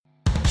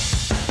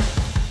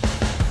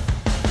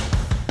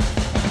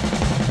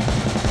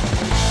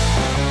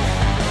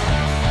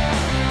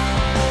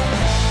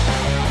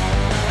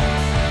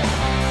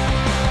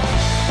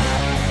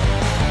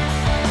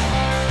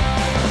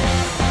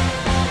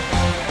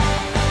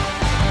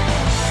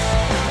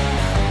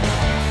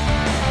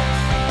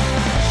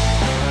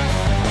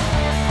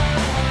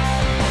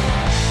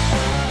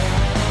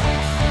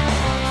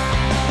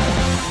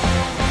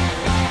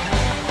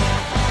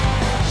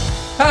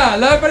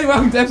Hello everybody,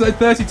 welcome to episode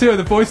 32 of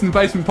the Boys in the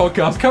Basement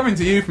podcast, coming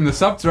to you from the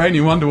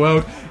subterranean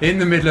wonderworld in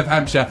the middle of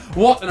Hampshire.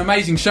 What an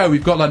amazing show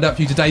we've got lined up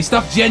for you today.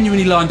 Stuff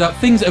genuinely lined up,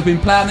 things that have been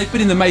planned, they've been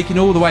in the making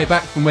all the way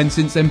back from when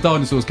since them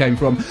dinosaurs came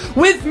from.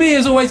 With me,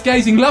 as always,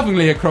 gazing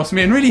lovingly across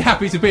me and really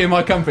happy to be in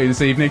my company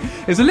this evening,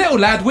 is a little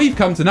lad we've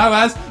come to know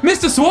as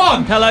Mr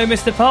Swan. Hello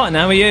Mr Parton,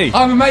 how are you?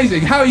 I'm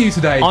amazing, how are you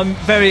today? I'm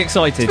very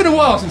excited. It's been a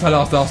while since I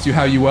last asked you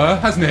how you were,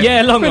 hasn't it?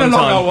 Yeah, long time. It's been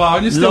a long while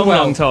and you're still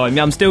long time.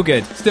 Yeah, I'm still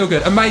good. Still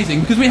good,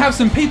 amazing, because we have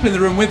some people in the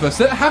room with us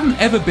that haven't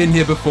ever been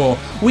here before.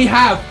 We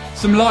have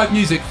some live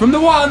music from the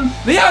one,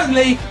 the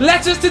only,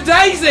 Letters to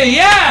Daisy,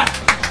 yeah!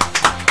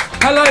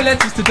 Hello,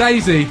 Letters to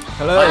Daisy.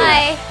 Hello.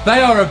 Hi.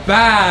 They are a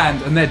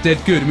band and they're dead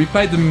good, and we've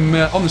played them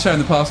on the show in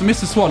the past, and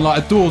Mr Swan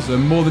adores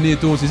them more than he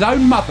adores his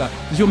own mother.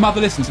 Does your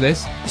mother listen to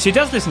this? She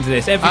does listen to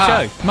this every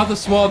show. Mother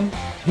Swan,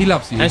 he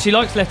loves you. And she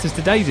likes Letters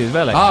to Daisy as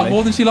well, actually.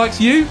 More than she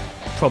likes you?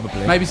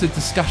 Probably. Maybe it's a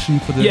discussion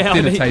for the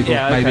dinner table.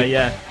 Yeah, okay, maybe.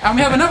 yeah. And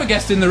we have another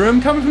guest in the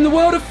room coming from the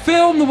world of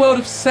film, the world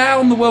of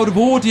sound, the world of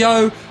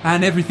audio,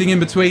 and everything in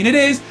between. It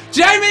is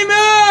Jamie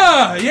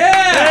Muir!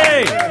 Yeah!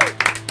 Hey!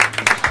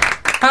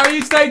 How are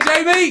you today,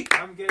 Jamie?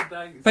 I'm good,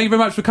 thanks. Thank you very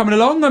much for coming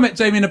along. I met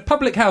Jamie in a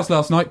public house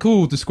last night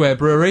called the Square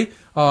Brewery.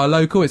 Our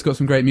local, it's got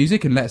some great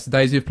music, and Letters to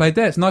Daisy have played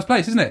there. It's a nice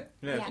place, isn't it?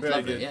 Yeah, Really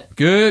very good. Yeah.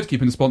 Good,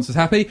 keeping the sponsors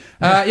happy.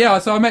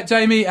 So I met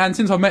Jamie, and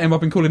since I've met him,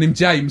 I've been calling him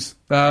James,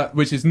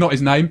 which is not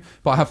his name,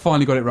 but I have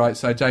finally got it right.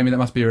 So, Jamie, that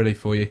must be a relief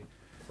for you.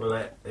 Well,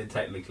 it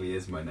technically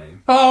is my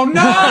name. Oh,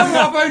 no!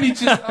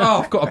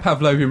 I've got a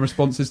Pavlovian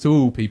responses to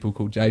all people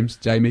called Jamie.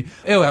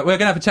 We're going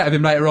to have a chat with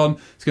him later on.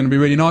 It's going to be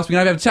really nice. We're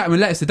going to have a chat with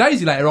Letters to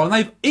Daisy later on.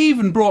 They've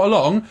even brought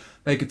along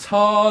their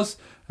guitars.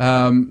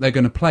 They're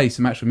going to play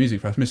some actual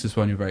music for us. Mr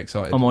Swan, you're very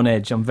excited. I'm on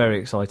edge. I'm very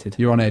excited.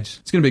 You're on edge.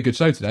 It's going to be a good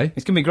show today.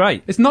 It's going to be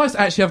great. It's nice to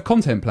actually have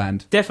content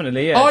planned.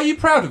 Definitely, yeah. Are you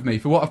proud of me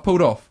for what I've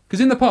pulled off? Because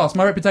in the past,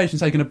 my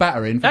reputation's taken a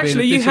battering for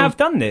Actually, being you have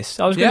done this.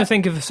 I was going to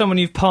think of someone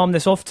you've palmed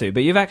this off to,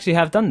 but you've actually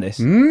have done this.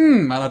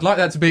 And I'd like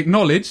that to be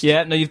acknowledged.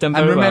 Yeah, no, you've done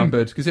very and well.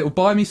 remembered, because it will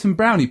buy me some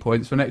brownie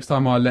points for next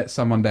time I let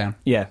someone down.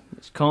 Yeah,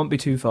 it can't be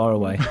too far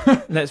away.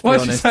 Let's be Why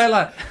honest. did you say it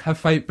like, have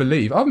faith,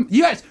 believe?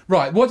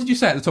 Right, what did you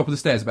say at the top of the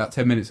stairs about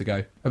 10 minutes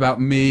ago?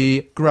 About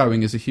me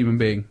growing as a human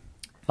being?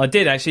 I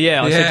did actually,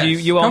 yeah. I said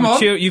you are Come on.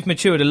 mature. You've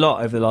matured a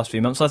lot over the last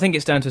few months. I think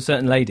it's down to a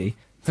certain lady,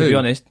 to be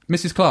honest.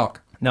 Mrs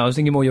Clark? No, I was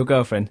thinking more your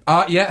girlfriend.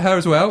 Yeah, her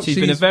as well. She's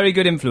been a very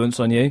good influence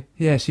on you.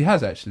 Yeah, she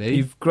has actually.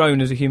 You've grown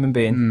as a human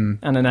being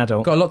and an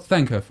adult. Got a lot to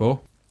thank her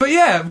for. But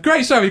yeah,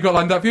 great show we've got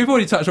lined up for you. We've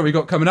already touched on what we've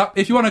got coming up.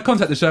 If you want to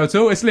contact the show at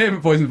all, it's Liam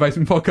at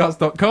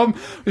boysinthebasementpodcast.com.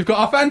 We've got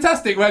our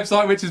fantastic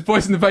website, which is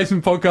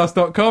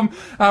boysinthebasementpodcast.com.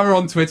 And we're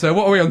on Twitter.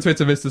 What are we on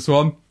Twitter, Mr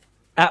Swan?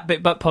 At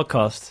Bit Butt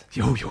Podcast.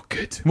 Yo, you're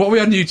good. What are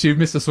we on YouTube,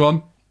 Mr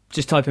Swan?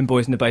 Just type in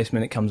Boys in the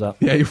Basement, it comes up.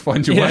 Yeah, you'll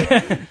find your way.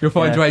 You'll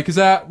find your way.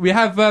 Because we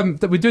have,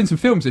 we're doing some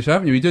films this show,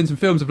 haven't you? We're doing some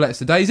films of Letters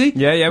to Daisy.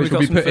 Yeah, which we've will got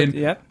be some put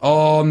in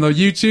on the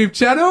YouTube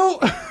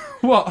channel.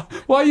 What?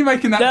 Why are you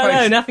making that face?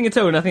 No, nothing at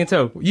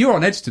all. You're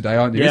on edge today,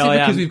 aren't you? Yeah, Is it I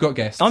because am. we've got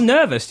guests? I'm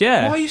nervous,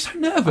 yeah. Why are you so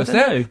nervous? I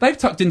don't know. They've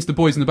tucked into the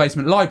Boys in the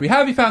Basement library. How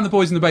have you found the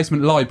Boys in the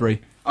Basement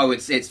library? Oh,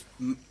 it's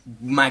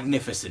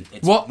magnificent.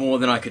 It's What? more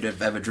than I could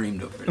have ever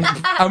dreamed of. Really.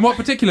 And what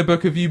particular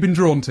book have you been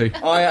drawn to?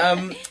 I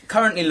am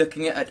currently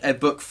looking at a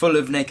book full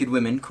of naked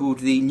women called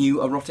the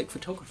New Erotic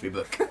Photography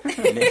Book.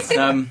 And it's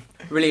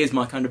really is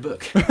my kind of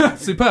book.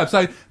 Superb.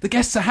 So the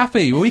guests are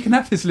happy. Well, we can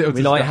have this little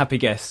We like happy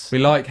guests. We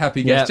like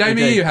happy guests. Yeah, we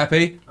Jamie, do. are you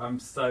happy? I'm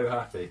so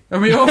happy.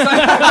 And we also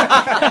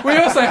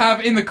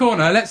have in the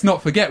corner, let's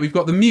not forget, we've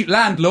got the mute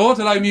landlord.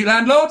 Hello, mute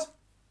landlord.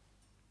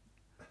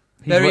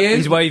 There he is.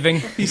 He's waving.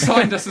 He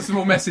signed us a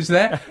small message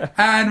there.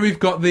 And we've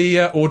got the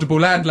audible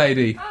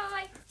landlady.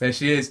 Hi. There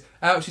she is.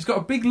 She's got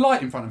a big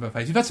light in front of her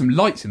face. We've had some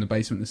lights in the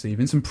basement this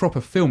evening, some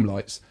proper film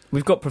lights.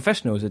 We've got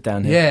professionals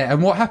down here. Yeah,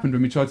 and what happened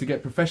when we tried to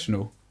get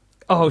professional?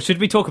 Oh, should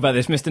we talk about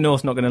this? Mr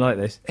North's not going to like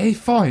this. He's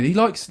fine. He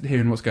likes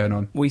hearing what's going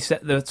on. We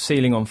set the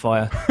ceiling on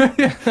fire.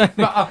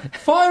 But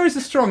fire is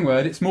a strong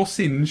word. It's more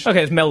singed.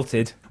 Okay, it's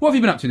melted. What have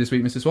you been up to this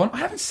week, Mr Swan? I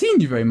haven't seen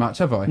you very much,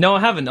 have I? No, I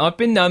haven't. I've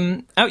been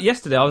out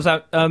yesterday. I was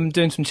out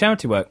doing some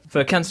charity work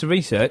for cancer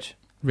research.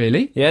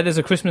 Really? Yeah, there's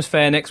a Christmas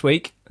fair next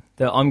week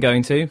that I'm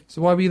going to.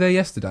 So why were you there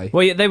yesterday?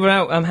 Well, yeah, they were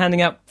out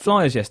handing out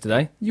flyers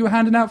yesterday. You were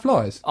handing out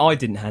flyers? I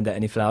didn't hand out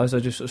any flowers. I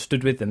just sort of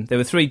stood with them. There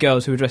were 3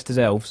 girls who were dressed as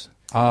elves.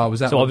 Ah, was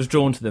that So what? I was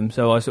drawn to them,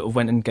 so I sort of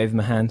went and gave them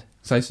a hand.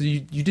 So you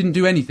didn't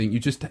do anything. You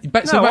just.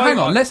 But No, hang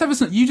on. Let's have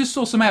a. You just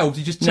saw some elves.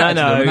 You just chatted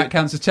to them, and that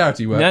counts as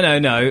charity work.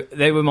 No.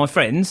 They were my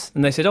friends,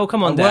 and they said, "Oh,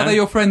 come on down." Were they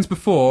your friends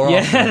before? Or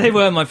Yeah, they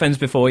were my friends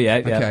before.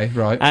 Yeah. Okay,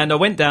 right. And I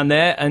went down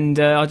there, and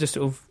I just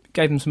sort of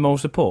gave them some moral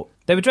support.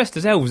 They were dressed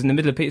as elves in the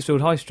middle of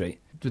Petersfield High Street.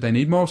 Do they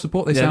need moral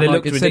support? They Yeah, sound they like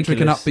looked eccentric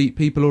ridiculous. and upbeat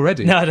people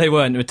already. No, they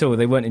weren't at all.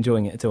 They weren't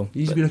enjoying it at all.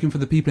 You should be looking for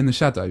the people in the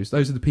shadows.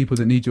 Those are the people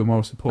that need your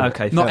moral support.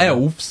 Okay, not fair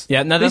elves.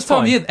 Yeah, no, this that's time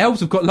fine. of year, elves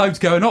have got loads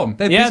going on.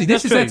 They're Yeah, busy.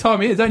 This that's is their true. time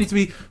of year. They don't need to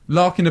be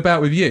larking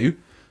about with you.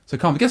 So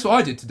calm. Guess what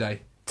I did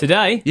today?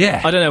 Today?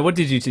 Yeah. I don't know. What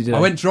did you do today? I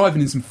went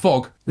driving in some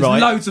fog. There's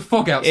Right. loads of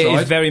fog outside. It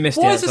is very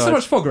misty Why is there so outside.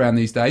 much fog around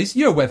these days?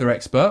 You're a weather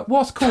expert.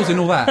 What's causing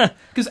all that?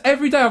 Because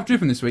every day I've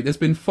driven this week, there's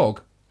been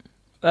fog.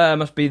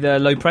 Must be the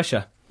low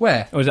pressure.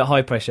 Where? Or is it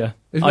high pressure?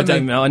 Is I when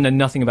don't they- know. I know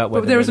nothing about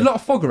weather. But there is a really.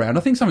 lot of fog around. I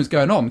think something's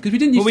going on because we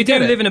didn't used Well, we to get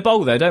do it. live in a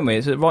bowl, though, don't we?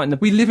 It's right in the.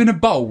 We live in a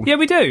bowl. Yeah,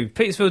 we do.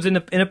 Petersfield's in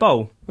a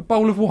bowl. A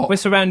bowl of what? We're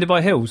surrounded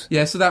by hills.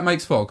 Yeah, so that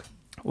makes fog.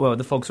 Well,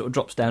 the fog sort of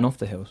drops down off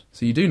the hills.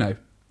 So you do know.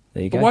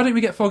 There you But go. why don't we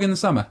get fog in the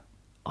summer?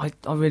 I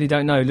really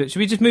don't know. Look, should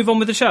we just move on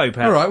with the show,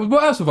 perhaps? All right. Well,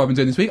 what else have I been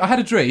doing this week? I had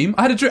a dream.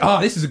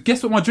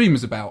 Guess what my dream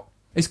was about?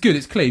 It's good.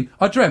 It's clean.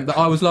 I dreamt that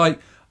I was like,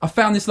 I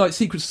found this like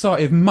secret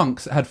society of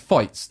monks that had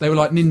fights. They were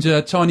like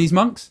ninja Chinese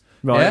monks.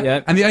 Right,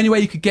 yeah. And the only way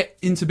you could get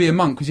in to be a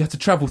monk was you had to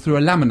travel through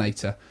a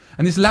laminator.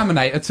 And this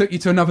laminator took you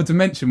to another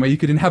dimension where you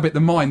could inhabit the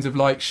minds of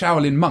like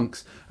Shaolin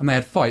monks. And they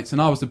had fights. And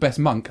I was the best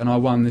monk. And I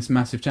won this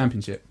massive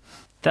championship.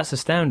 That's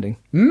astounding.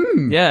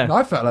 Yeah.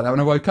 I felt like that when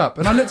I woke up.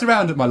 And I looked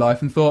around at my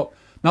life and thought,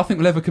 nothing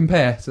will ever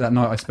compare to that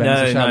night I spent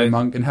as a Shaolin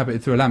monk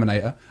inhabited through a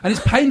laminator. And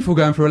it's painful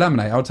going through a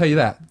laminator, I'll tell you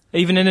that.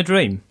 Even in a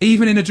dream?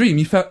 Even in a dream,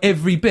 you felt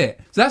every bit.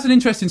 So that's an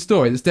interesting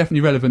story that's definitely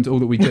relevant to all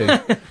that we do.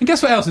 And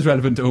guess what else is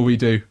relevant to all we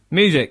do?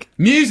 Music.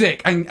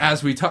 Music! And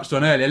as we touched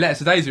on earlier, Letters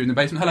to Daisy are in the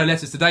basement. Hello,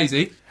 Letters to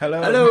Daisy.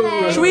 Hello.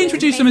 Hello. Should we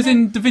introduce them as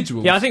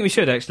individuals? Yeah, I think we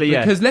should, actually,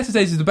 yeah. Because Letters to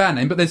Daisy is the band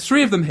name, but there's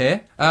 3 of them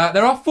here.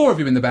 There are 4 of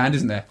you in the band,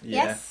 isn't there?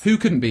 Yes. Who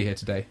couldn't be here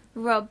today?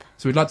 Rob.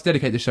 So we'd like to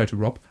dedicate this show to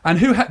Rob. And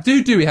who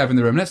do we have in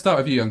the room? Let's start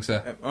with you, young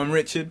sir. I'm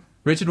Richard.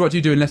 Richard, what do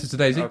you do in Letters to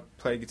Daisy? I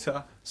play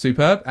guitar.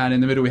 Superb. And in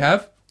the middle we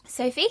have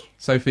Sophie.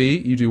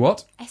 Sophie. You do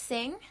what? I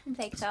sing and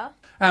play guitar.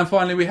 And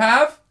finally we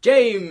have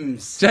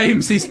James.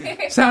 James. He's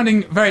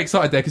sounding very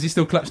excited there because he's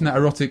still clutching that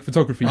erotic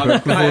photography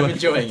book. I am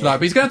enjoying it.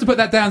 But he's going to have to put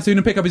that down soon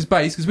and pick up his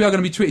bass because we are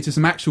going to be treated to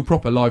some actual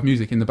proper live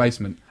music in the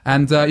basement.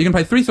 And you're going to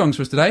play 3 songs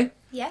for us today.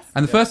 Yes.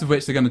 And the first of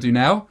which they're going to do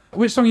now.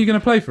 Which song are you going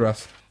to play for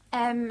us?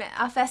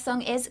 Our first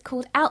song is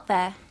called Out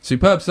There.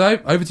 Superb. So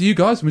over to you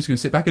guys. I'm just going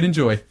to sit back and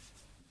enjoy.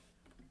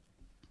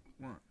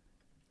 1,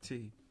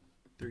 2,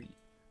 3,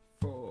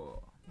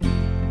 4.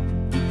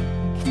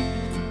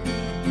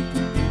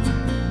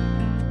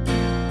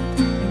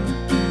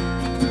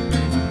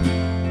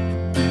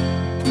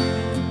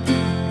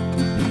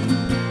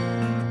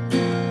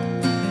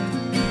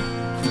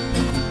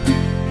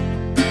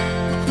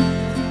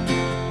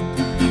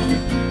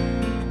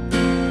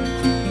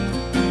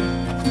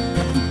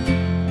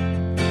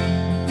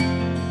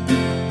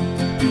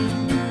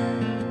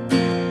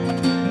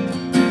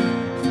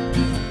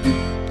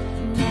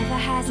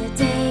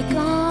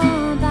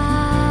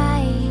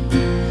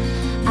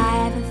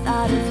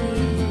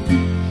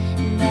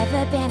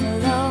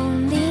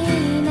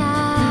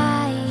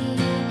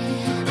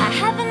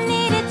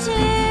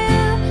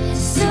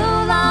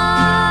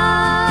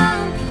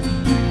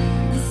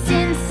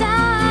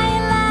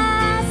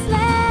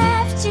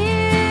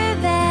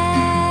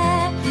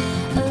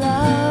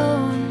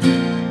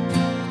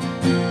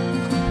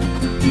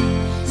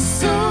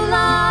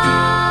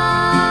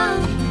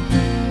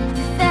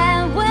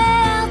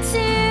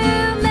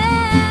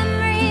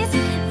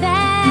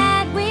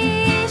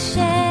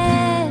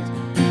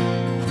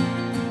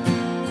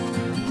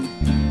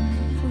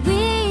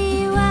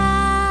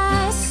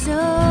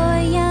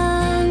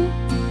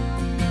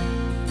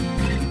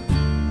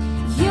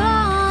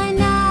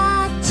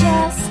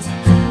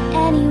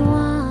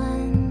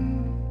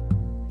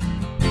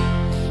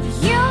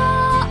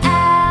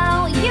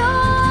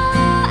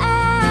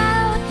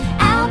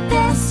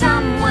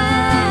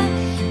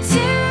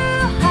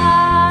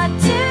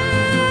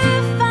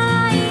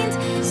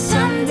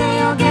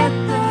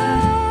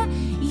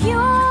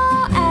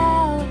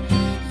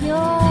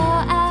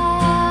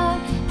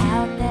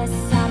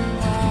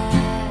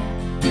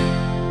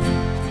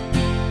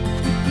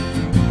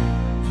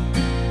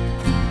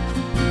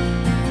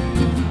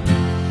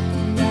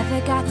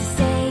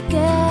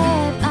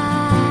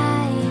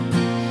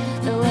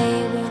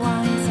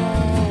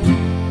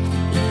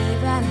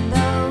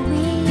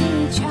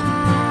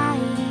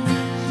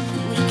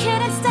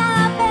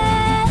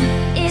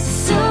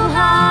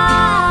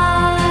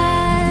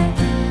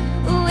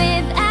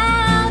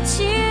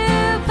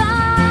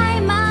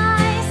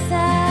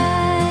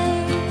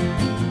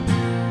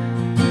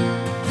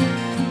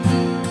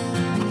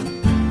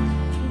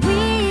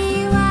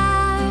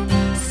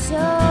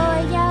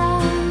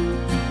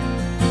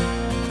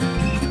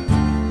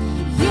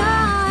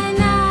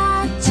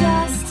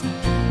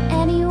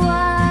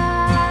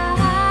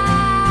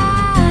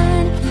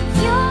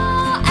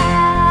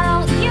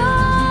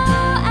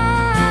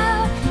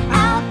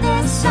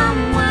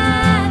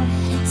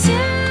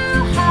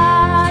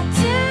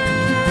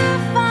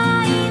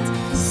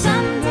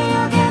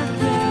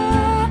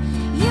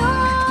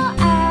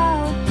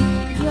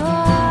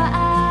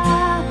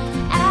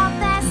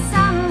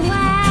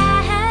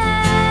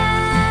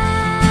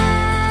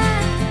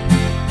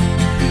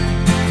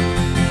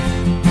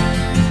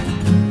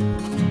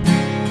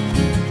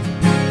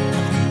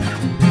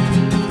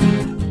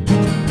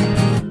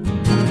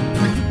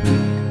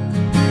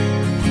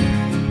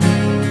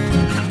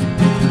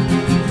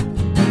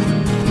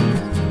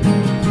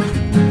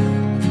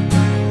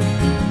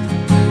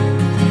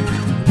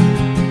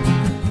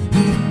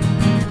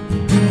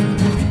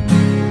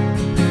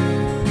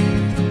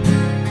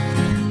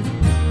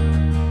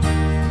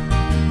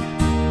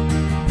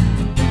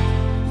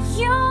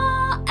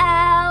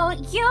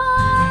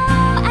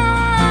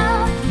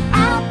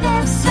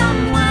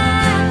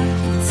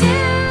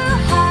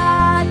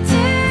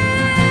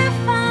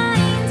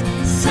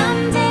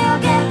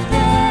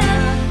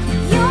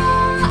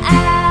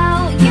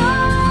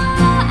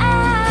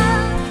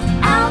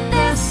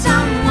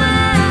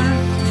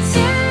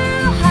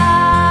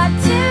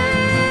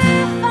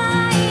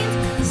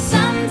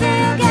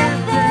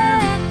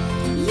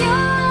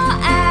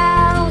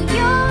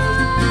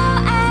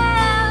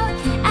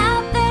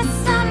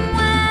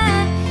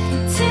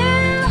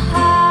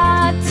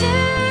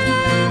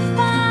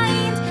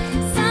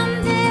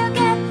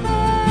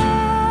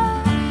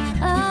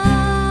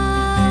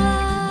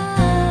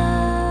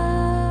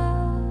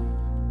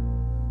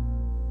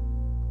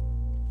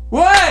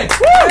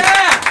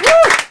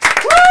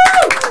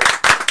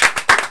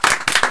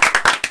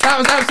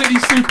 was absolutely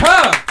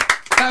superb.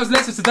 That was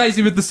Letters to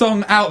Daisy with the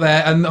song Out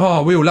There, and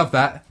we all love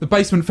that. The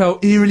basement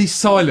felt eerily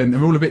silent,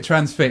 and we're all a bit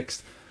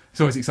transfixed.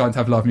 It's always exciting to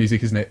have live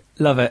music, isn't it?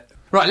 Love it.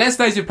 Right, Letters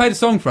to Daisy have played a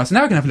song for us, and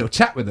now we're going to have a little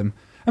chat with them.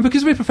 And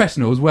because we're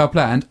professionals, well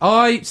planned,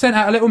 I sent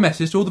out a little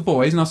message to all the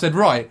boys, and I said,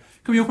 right,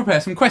 can we all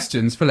prepare some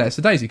questions for Letters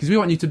to Daisy? Because we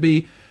want you to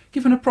be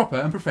given a proper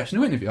and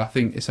professional interview. I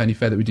think it's only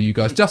fair that we do you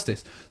guys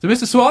justice. So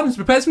Mr Swan has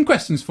prepared some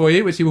questions for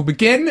you, which he will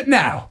begin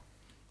now.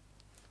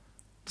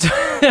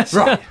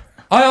 Right.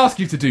 I ask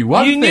you to do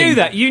one You thing. knew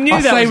that. You knew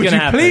I that say, was would going to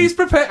you happen. please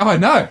prepare... Oh, I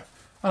know.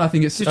 And I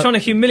think it's... Just trying to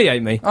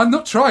humiliate me. I'm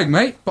not trying,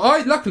 mate. But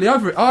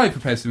I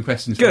prepared some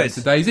questions for Good. Letters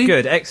to Daisy.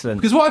 Good.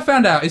 Excellent. Because what I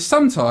found out is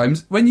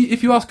sometimes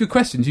if you ask good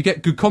questions, you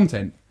get good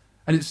content.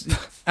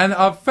 And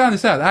I've found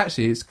this out that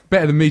actually it's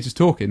better than me just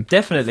talking.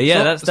 Definitely.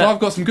 Yeah. So I've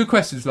got some good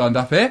questions lined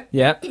up here.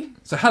 Yeah.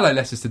 So hello,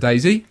 Letters to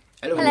Daisy.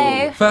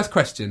 Hello. First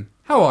question.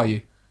 How are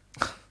you?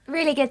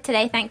 Really good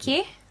today, thank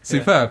you.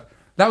 Superb.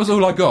 That was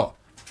all I got.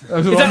 That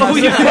was Is that all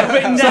you've got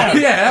written down?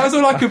 Yeah, that was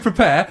all I could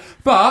prepare.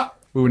 But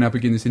we will now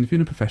begin this interview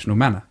in a professional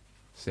manner.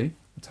 See?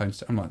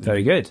 I'm like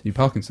Very good. New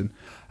Parkinson.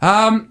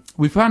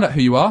 We found out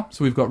who you are.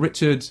 So we've got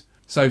Richard,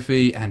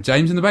 Sophie and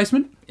James in the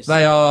basement. Yes.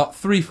 They are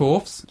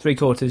 3/4.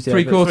 Three-quarters. Yeah.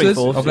 Three-quarters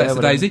Three-fourths, of Letters to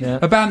whatever, Daisy. yeah.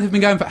 A band have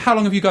been going for... How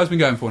long have you guys been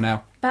going for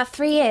now? About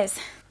 3 years.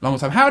 Long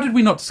time. How did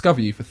we not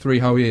discover you for 3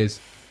 whole years?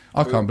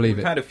 I can't believe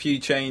We've it. had a few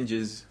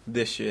changes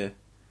this year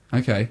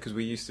Okay. because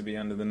we used to be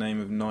under the name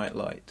of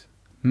Nightlight.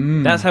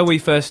 That's how we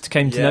first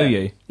came to know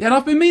you. Yeah, and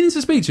I've been meaning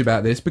to speak to you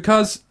about this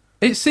because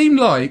it seemed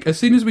like as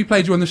soon as we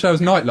played you on the show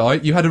as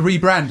Nightlight, you had a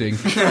rebranding.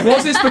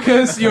 Was this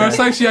because your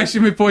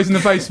association with Boys in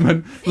the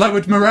Basement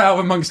lowered morale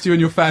amongst you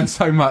and your fans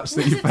so much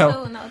that you Not at felt...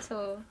 all, not at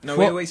all. No, What-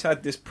 we always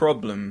had this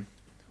problem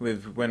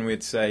with when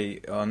we'd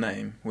say our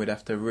name, we'd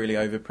have to really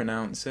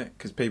overpronounce it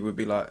because people would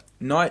be like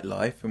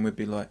Nightlife, and we'd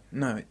be like,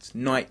 no, it's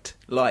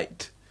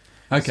Nightlight.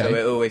 Okay. So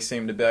it always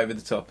seemed a bit over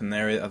the top, and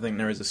I think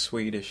there is a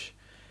Swedish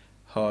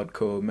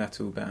hardcore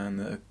metal band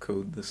that are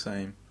called the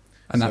same.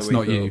 And So that's we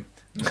not thought- you.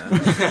 No.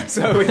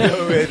 So we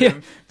thought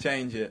we'd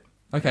change it.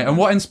 Okay, and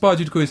what inspired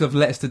you to call yourself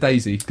Letters to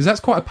Daisy? Because that's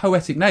quite a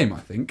poetic name, I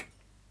think.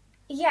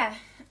 Yeah.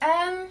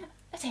 I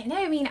don't know.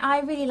 I mean,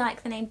 I really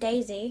like the name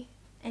Daisy,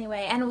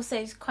 anyway, and also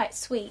it's quite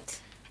sweet.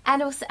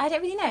 And also, I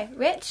don't really know.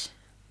 Rich?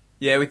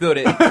 Yeah, we thought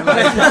it.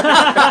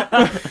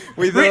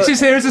 Rich is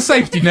here as a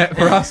safety net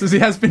for us, as he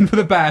has been for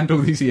the band all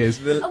these years.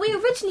 Are we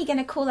originally going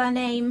to call our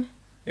name?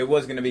 It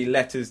was going to be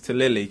Letters to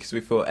Lily because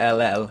we thought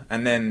LL,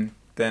 and then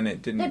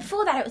it didn't. No,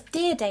 before that it was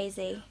Dear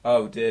Daisy.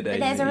 Oh, Dear Daisy.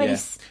 But there's already yeah.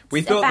 We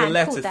a thought the band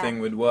letter called that. thing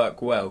would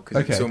work well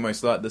because it's Okay.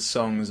 almost like the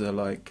songs are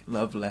like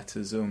love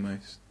letters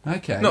almost.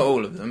 Okay. Not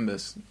all of them, but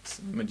it's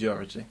the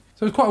majority.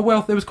 So it was quite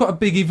a there was quite a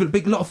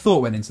big lot of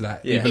thought went into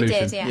that Yeah. It evolution.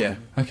 It did, yeah.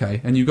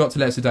 Okay, and you got to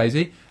Letters to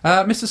Daisy.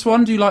 Mr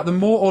Swan, do you like them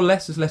more or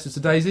less as Letters to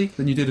Daisy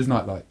than you did as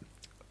Nightlight?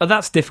 Oh,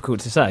 that's difficult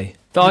to say.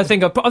 But I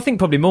think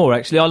probably more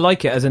actually. I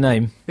like it as a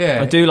name.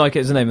 Yeah. I do like it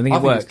as a name. I think I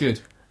it think works. it's good.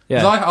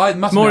 'Cause Yeah. I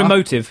must It's more admit,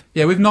 emotive.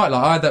 Yeah, with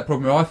Nightlight, I had that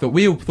problem where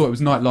we all thought it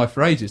was Nightlife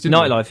for ages, didn't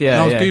we? Nightlife, yeah,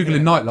 And I was yeah.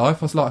 Googling Nightlife, I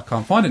was like, I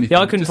can't find anything.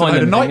 Yeah, I couldn't Just find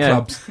a load anything,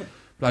 of nightclubs.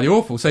 Bloody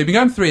awful. So you've been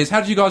going 3 years. How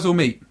did you guys all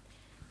meet?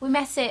 We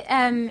met at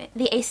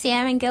the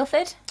ACM in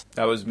Guildford.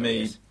 That was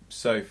me,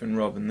 Soph, and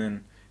Rob, and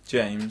then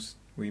James.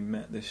 We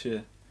met this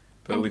year,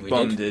 but Oh, we've we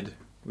bonded.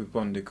 We've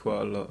bonded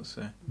quite a lot.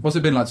 So What's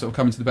it been like, sort of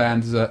coming to the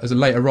band as a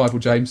late arrival,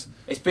 James?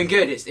 It's been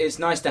good. It's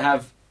nice to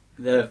have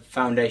the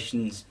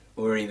foundations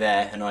already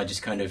there, and I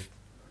just kind of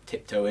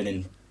tiptoe in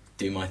and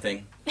do my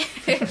thing.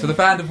 So the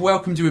band have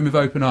welcomed you in with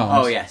open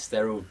arms. Oh yes,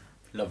 they're all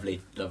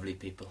lovely, lovely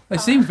people. They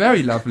seem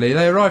very lovely.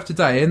 They arrived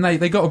today and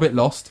they got a bit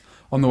lost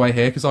on the way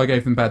here because I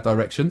gave them bad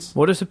directions.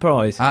 What a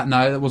surprise!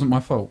 No, that wasn't my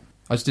fault.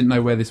 I just didn't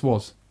know where this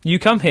was. You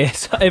come here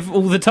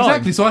all the time.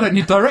 Exactly, so I don't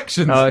need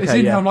directions. Oh, okay, It's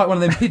in yeah. I'm like one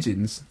of them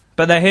pigeons.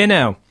 But they're here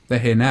now. They're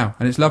here now,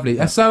 and it's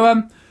lovely.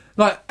 So,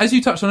 like as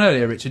you touched on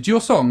earlier, Richard, your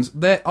songs,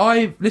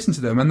 I've listened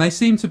to them, and they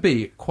seem to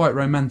be quite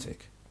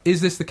romantic. Is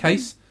this the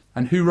case?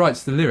 And who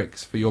writes the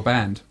lyrics for your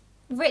band?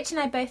 Rich and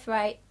I both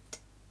write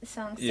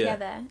songs Yeah.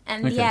 together.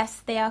 And Okay.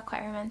 yes, they are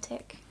quite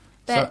romantic.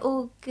 But So-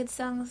 all good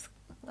songs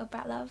are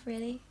about love,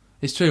 really.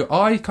 It's true.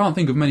 I can't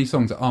think of many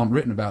songs that aren't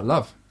written about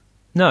love.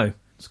 No.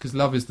 It's because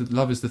love is the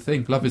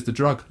thing. Love is the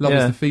drug. Love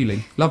Yeah. is the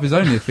feeling. Love is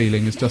only a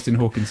feeling, as Justin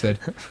Hawkins said.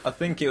 I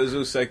think it was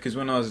also because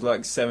when I was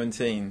like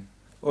 17,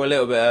 or a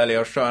little bit earlier,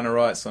 I was trying to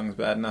write songs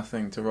but I had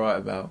nothing to write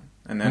about.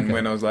 And then Okay.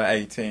 when I was like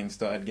 18,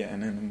 started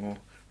getting into more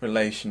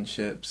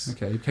relationships.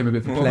 Okay, you became a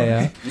bit of a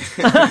player.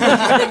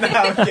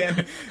 Now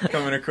I'm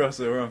coming across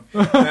it wrong.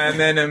 And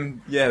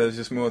then, there was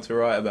just more to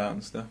write about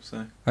and stuff.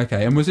 So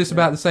Okay, and was this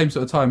about the same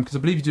sort of time? Because I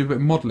believe you do a bit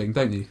of modelling,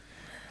 don't you?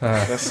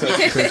 that's such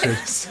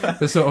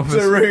The sort of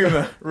it's a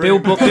rumour.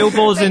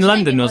 Billboards in Rich,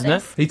 London, maybe wasn't it?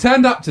 modest. He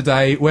turned up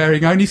today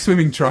wearing only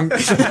swimming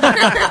trunks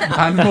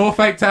and more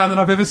fake tan than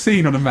I've ever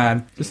seen on a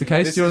man. Just in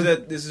case.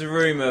 This is a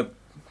rumour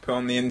put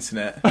on the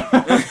internet.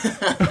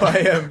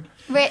 by,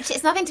 Rich,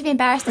 it's nothing to be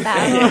embarrassed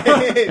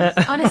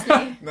about.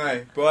 Honestly.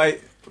 no,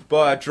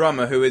 by a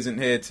drummer who isn't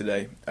here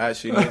today. I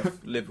actually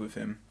live with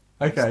him.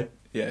 Okay.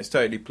 Yeah, it's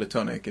totally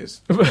platonic.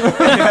 It's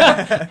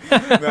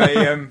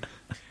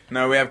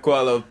no, we have quite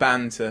a lot of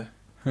banter.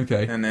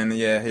 Okay. And then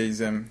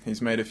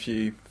he's made a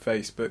few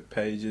Facebook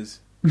pages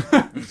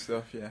and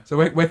stuff. Yeah. So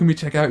where can we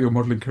check out your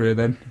modelling career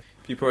then?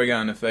 If you probably go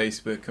on to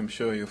Facebook, I'm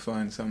sure you'll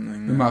find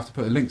something. We might have to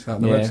put the links out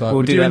on the Yeah, website. we'll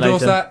Would do you that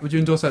endorse later. that? Would you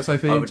endorse that,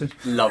 Sophie? I would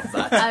love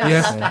that. I would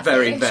Yeah. love that.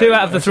 Very, too. very. 2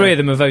 out of the 3 of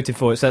them have voted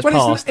for it, so that's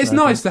Well, passed. it's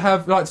nice to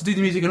have to do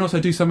the music and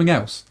also do something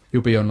else.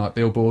 You'll be on like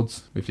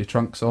billboards with your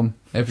trunks on,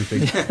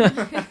 everything.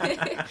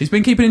 He's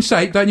been keeping in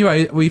shape, don't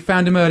you? We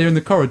found him earlier in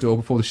the corridor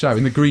before the show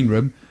in the green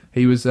room.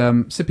 He was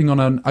sipping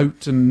on an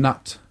oat and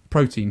nut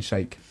protein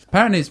shake.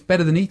 Apparently, it's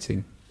better than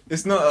eating.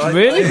 It's not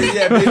Really?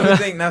 Yeah, people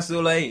think that's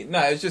all I eat. No,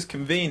 it's just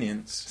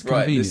convenience.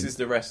 Right, convenient. this is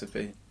the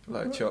recipe.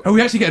 Like chocolate. Oh,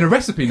 we're actually getting a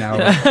recipe now. All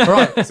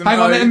right, Some hang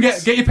on, let him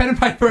oats. get your pen and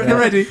paper and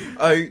ready.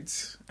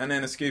 Oats, and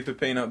then a scoop of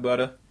peanut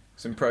butter,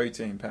 some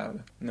protein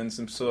powder, and then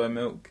some soy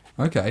milk.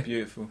 Okay,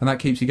 Beautiful. and that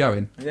keeps you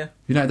going. Yeah.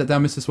 You noted that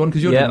down, Mr Swan,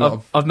 because you're doing a lot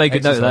of I've made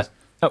good note of that. exercise.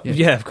 Oh, Yeah.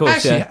 yeah. Of course.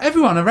 Actually,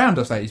 everyone around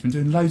us lately has been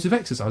doing loads of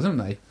exercise, haven't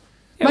they?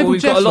 Yeah, well,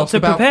 we've got a Jeff's lot lost to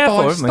about prepare 5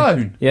 for, haven't we?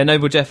 stone. Yeah,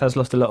 Noble Jeff has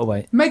lost a lot of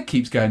weight. Meg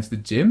keeps going to the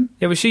gym.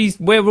 Yeah, but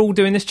we're all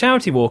doing this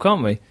charity walk,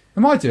 aren't we?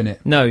 Am I doing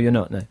it? No, you're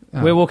not. No,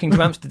 Oh. we're walking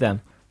to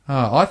Amsterdam.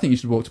 I think you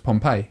should walk to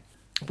Pompeii.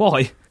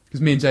 Why?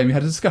 Because me and Jamie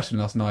had a discussion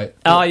last night.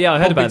 Oh, yeah, I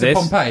heard Popping about to this.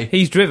 Pompeii.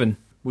 He's driven.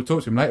 We'll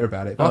talk to him later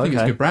about it. But Oh, I think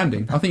it's okay. good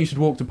branding. I think you should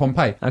walk to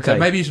Pompeii. Okay. So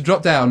maybe you should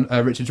drop down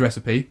Richard's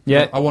recipe.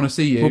 Yeah. I want to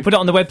see you. We'll put it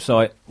on the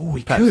website. Oh,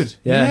 we perhaps. could.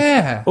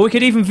 Yeah. Or we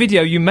could even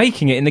video you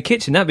making it in the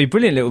kitchen. That'd be a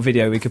brilliant little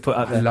video we could put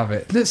up I there. love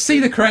it. Let's see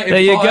the creative There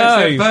you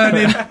fires go.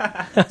 they're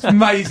burning. It's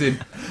amazing.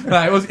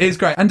 No, it's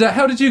great. And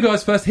how did you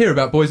guys first hear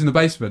about Boys in the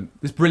Basement?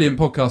 This brilliant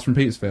podcast from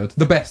Petersfield.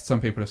 The best, some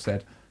people have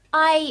said.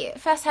 I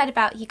first heard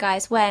about you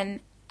guys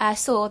when I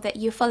saw that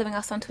you were following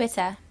us on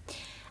Twitter.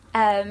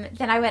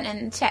 Then I went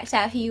and checked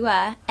out who you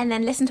were, and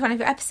then listened to one of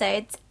your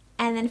episodes,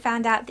 and then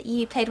found out that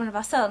you played one of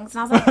our songs, and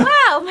I was like, wow,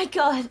 oh my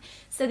god.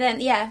 So then,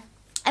 yeah.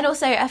 And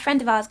also a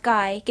friend of ours,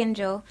 Guy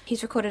Gingell,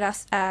 who's recorded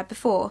us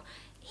before,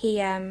 he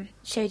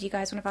showed you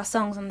guys one of our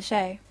songs on the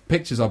show.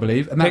 Pictures, I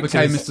believe. And that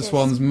became Pictures. Mr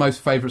Swan's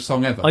most favourite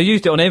song ever. I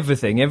used it on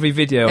everything, every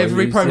video. I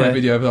Every used, promo yeah.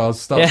 video of ours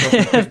starts off with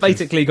Yeah, pictures.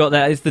 basically got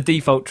that. It's the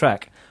default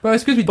track. But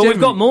it's because we But we've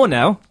got more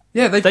now.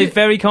 Yeah, They've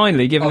very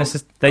kindly given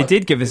us. They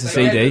did give us a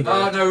CD.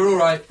 Oh, no, we're all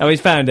right. Oh, he's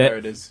found There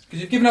it. it is.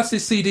 Because you've given us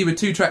this CD with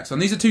 2 tracks on.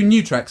 These are 2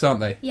 new tracks, aren't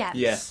they? Yeah.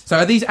 Yes. So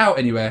are these out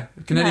anywhere?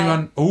 Can No.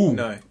 anyone... Ooh.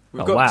 No.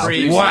 We've Oh, got wow.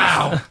 previews.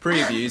 Wow.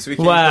 Previews. We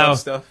can Wow. wow.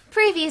 Stuff.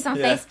 Previews on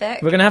Yeah.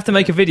 Facebook. We're going to have to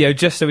make a video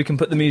just so we can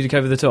put the music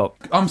over the top.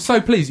 I'm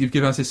so pleased you've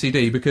given us this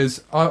CD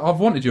because I've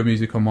wanted your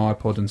music on my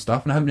iPod and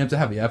stuff, and I haven't been able to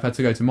have it yet. I've had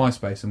to go to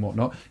MySpace and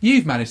whatnot.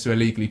 You've managed to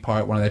illegally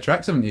pirate one of their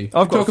tracks, haven't you?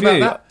 I've got Talk a few. about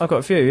that. I've got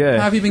a few. How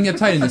Yeah. have you been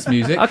obtaining this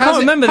music? I can't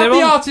remember, Have they're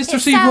the on- artists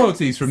received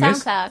royalties from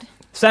this? SoundCloud.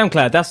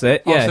 SoundCloud. That's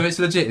it. Oh, Yeah. so it's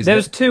legit, is there it?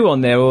 was 2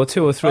 on there, or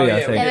 2 or 3, Oh, I yeah,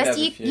 think. we There did was, have a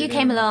you few, you yeah.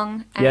 came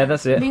along. And Yeah,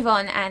 that's it. Move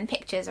On and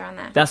Pictures are on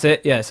there. That's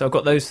it. Yeah. So I've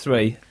got those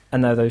 3,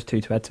 and now those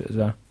 2 to add to it as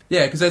well.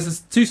 Yeah, because there's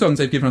 2 songs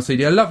they've given us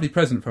CD, a lovely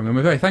present from them.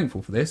 We're very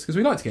thankful for this because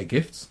we like to get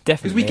gifts. Because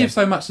Definitely. we give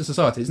so much to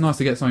society, it's nice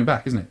to get something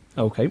back, isn't it?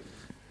 Okay.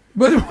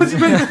 What do you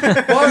mean?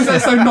 Why was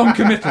that so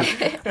non-committal?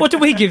 What do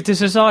we give to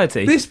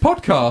society? This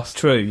podcast.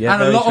 True. Yeah.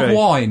 and a very lot of true.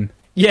 wine.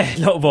 Yeah, a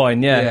lot of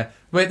wine. Yeah.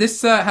 Wait,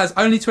 this has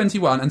Only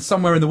 21 and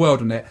Somewhere in the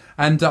World on it.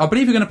 And I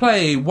believe you're going to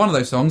play one of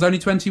those songs, Only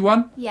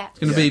 21. Yeah. It's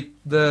going to be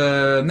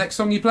the next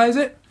song you play, is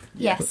it?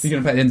 Yes. You're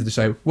going to play at the end of the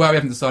show. Well, we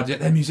haven't decided yet.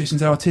 They're musicians,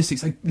 they're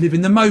artistics, they live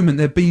in the moment,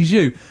 they're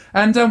bijou.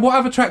 And what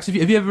other tracks have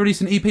you ever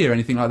released an EP or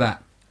anything like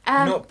that?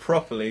 Not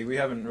properly. We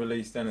haven't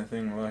released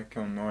anything like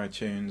on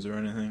iTunes or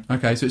anything.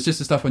 Okay, so it's just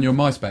the stuff on your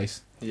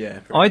MySpace. Yeah.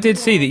 I did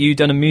see that you'd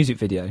done a music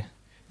video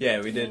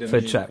Yeah, we did. for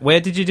a track. Where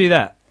did you do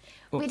that?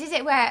 We did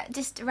it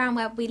just around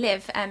where we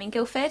live, in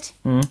Guildford.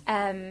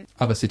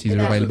 Other cities are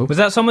Yeah. available. Was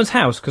that someone's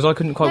house? Because I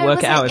couldn't quite work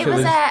it out if it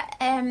was.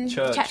 at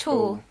Church Church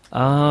Hall.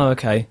 Oh,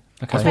 okay.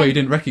 That's Okay. why you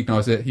didn't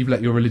recognise it. You've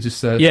let your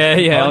religious... Yeah,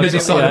 yeah. I was religious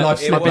just, side of yeah.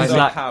 life It slip was in. our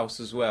Like- house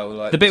as well.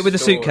 Like The bit with the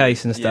store.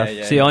 suitcase and stuff. Yeah,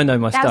 yeah, See, yeah. I know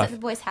my That was stuff. at the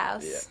boys'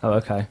 house. Yeah. Oh,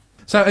 okay.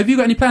 So have you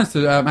got any plans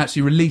to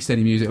actually release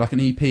any music, like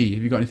an EP?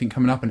 Have you got anything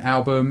coming up, an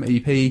album,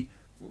 EP?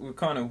 We're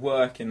kind of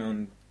working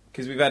on,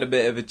 because we've had a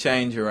bit of a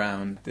change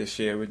around this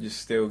year. We're just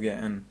still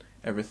getting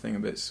everything a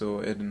bit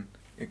sorted and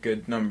a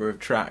good number of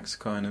tracks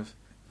kind of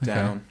Okay.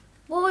 down.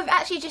 Well, we've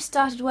actually just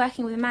started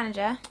working with a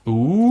manager,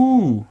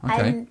 Ooh,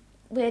 okay. and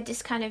we're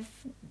just kind of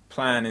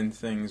Planning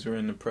things. We're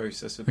in the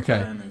process of Okay.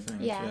 planning things.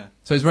 Yeah. Yeah.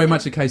 So it's very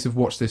much a case of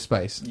watch this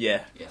space.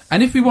 Yeah.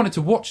 And if we wanted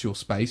to watch your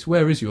space,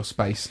 where is your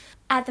space?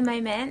 at the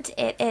moment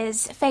it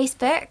is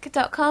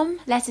facebook.com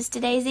letters to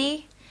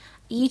Daisy,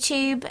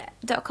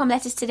 youtube.com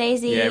letters to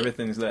Daisy. Yeah,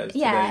 everything's letters.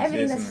 Yeah, to Daisy,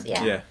 everything isn't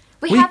that's- it? yeah. Yeah.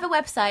 We We- have a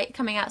website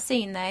coming out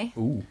soon though.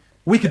 Ooh.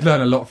 We could learn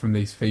a lot from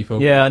these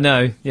people. Yeah, I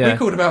know. We Yeah.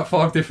 called about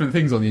 5 different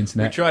things on the We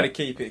internet. try to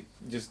keep it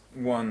just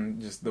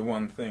the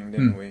one thing,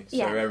 didn't we? So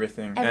Yeah.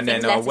 everything. And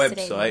Everything's then our letters to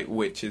Daisy. website,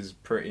 which is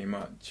pretty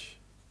much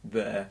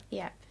there.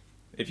 Yeah.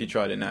 If you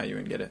tried it now, you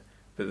wouldn't get it.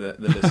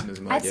 but the listeners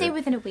might I'd get say it.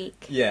 within a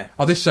week. Yeah.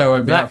 Oh, this show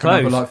won't be That out for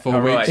another close. like 4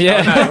 Oh, weeks. right.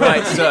 Yeah. Oh, no,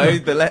 right. So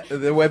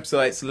the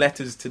website's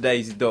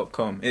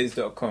letterstodaisy.com. It is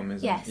 .com,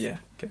 isn't Yes. it? Yeah.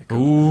 Okay,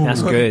 cool. Ooh.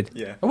 That's good.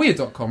 Yeah. Are we a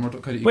 .com or a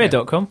 .co.uk?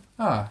 We're .com.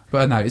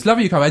 But no, it's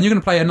lovely you come, and you're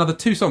going to play another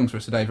 2 songs for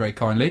us today, very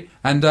kindly.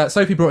 And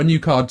Sophie brought a new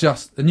car.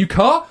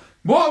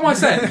 What am I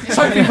saying?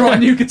 Sophie brought a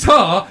new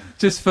guitar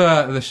just for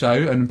the show,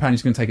 and apparently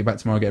she's going to take it back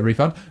tomorrow and get a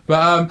refund.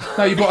 But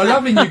no, you brought a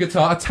lovely new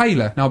guitar, a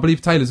Taylor. Now I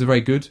believe Taylors are very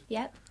good.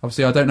 Yep.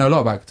 Obviously, I don't know a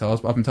lot about guitars,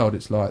 but I've been told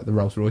it's like the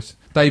Rolls Royce.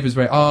 Dave is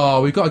very.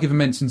 Oh, we've got to give a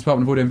mention to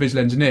Department of Audio and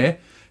Visual Engineer.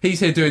 He's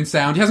here doing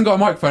sound. He hasn't got a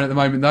microphone at the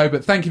moment, though,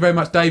 but thank you very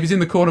much, Dave. He's in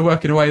the corner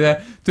working away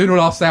there, doing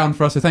all our sound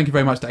for us, so thank you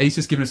very much, Dave. He's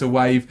just giving us a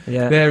wave.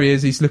 Yeah. There he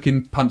is. He's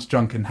looking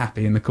punch-drunk and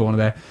happy in the corner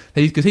there.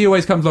 Because he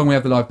always comes along when we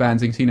have the live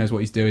bandings. He knows what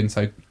he's doing,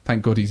 so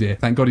thank God he's here.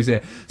 Thank God he's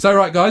here. So,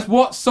 right, guys,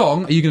 what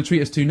song are you going to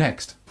treat us to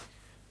next?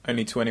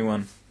 Only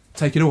 21.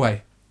 Take it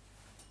away.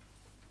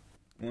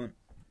 1,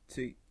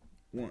 2,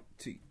 1,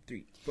 2,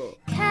 3, 4.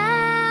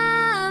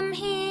 Come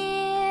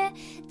here,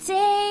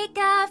 take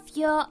off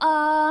your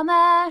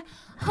armor,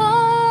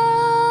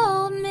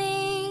 hold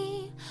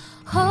me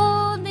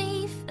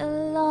for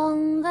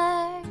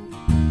longer.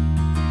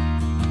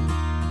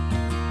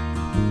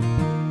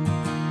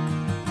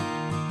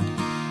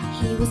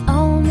 He was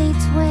only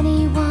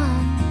 21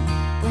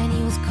 when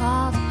he was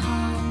called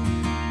upon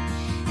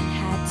and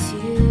had to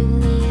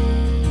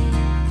leave.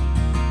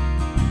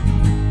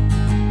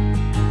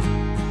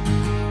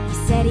 He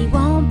said he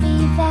won't be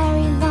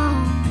very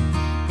long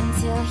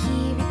until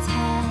he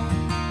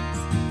returns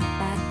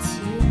back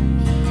to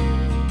me.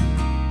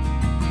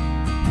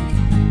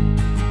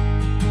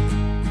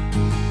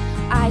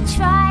 I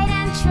tried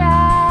and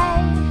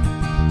tried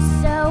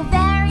so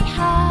very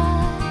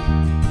hard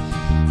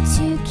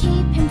to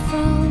keep him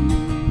from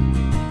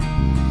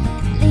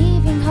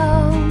leaving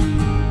home,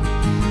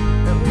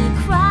 but we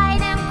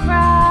cried and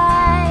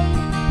cried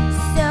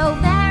so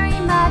very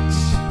much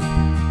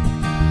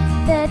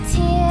the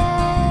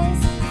tears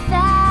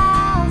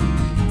fell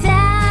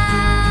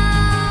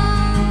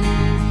down.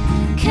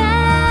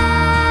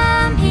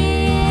 Come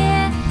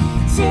here,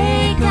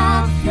 take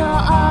off your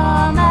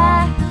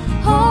armor,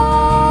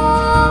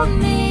 hold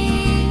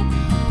me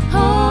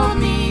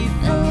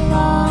for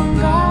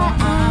longer,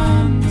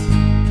 and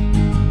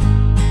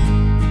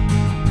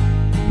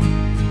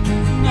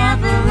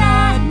never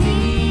let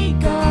me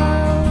go.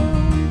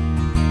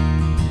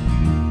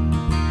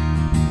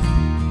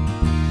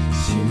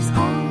 She was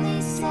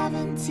only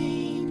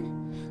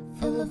 17,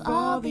 full of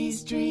all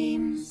these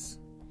dreams,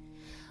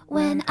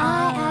 when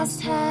I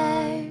asked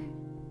her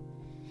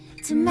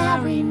to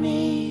marry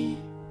me.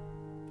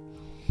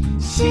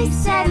 She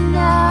said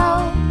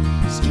no,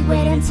 she'd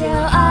wait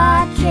until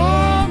I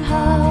came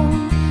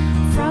home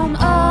from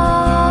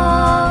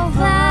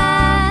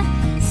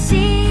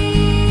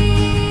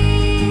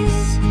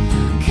overseas.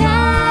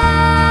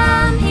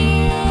 Come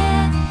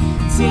here,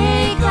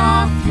 take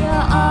off your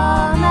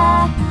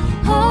armor,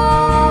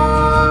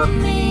 hold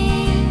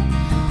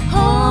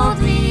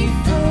me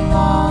for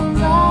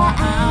longer,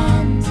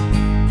 and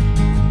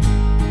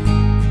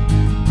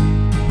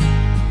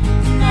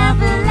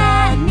never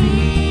let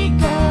me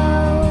go.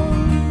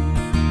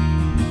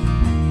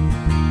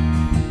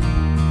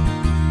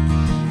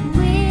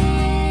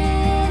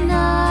 We're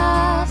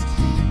not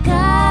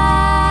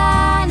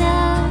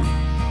gonna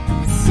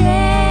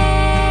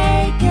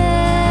say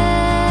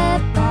goodbye.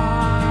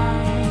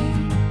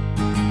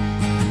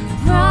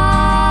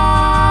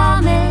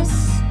 Promise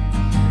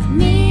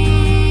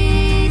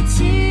me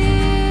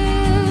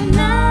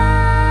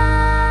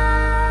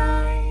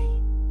tonight.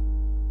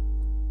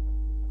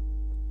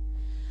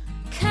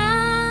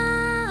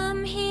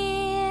 Come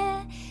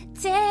here,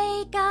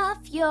 take off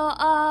your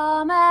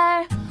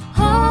armor,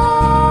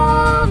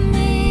 hold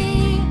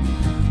me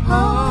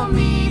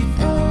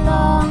for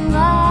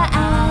longer,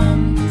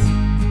 and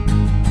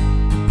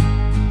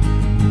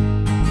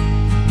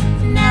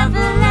never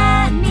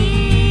let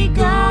me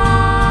go.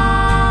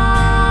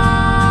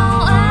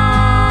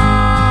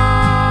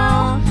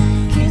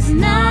 'Cause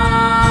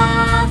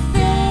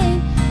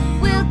nothing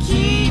will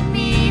keep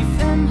me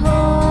from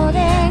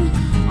holding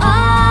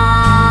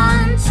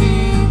on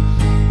to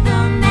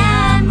the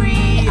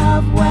memory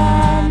of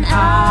when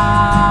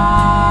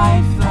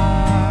I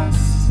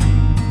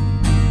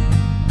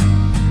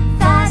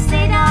first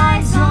laid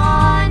eyes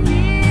on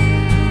you.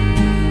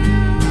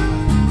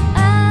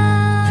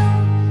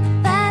 Oh,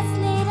 first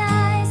laid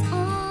eyes on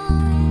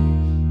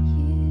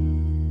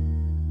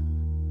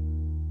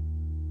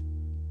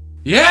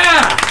you.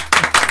 Yeah!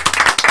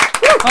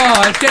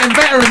 Oh, it's getting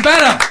better and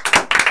better.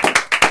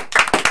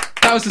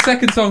 That was the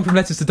second song from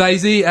Letters to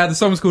Daisy. The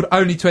song was called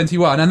Only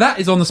 21, and that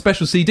is on the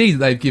special CD that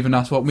they've given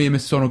us, what me and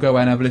Mr Swan will go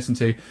away and have a listen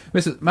to.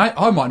 Mate,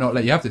 I might not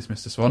let you have this,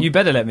 Mr Swan. You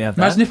better let me have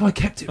that. Imagine if I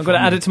kept it. I've got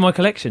to add it to my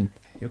collection.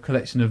 Your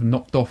collection of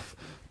knocked off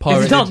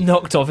pirated... It's not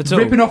knocked off at all.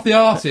 ripping off the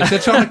artists. They're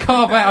trying to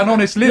carve out an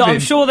honest living. No, I'm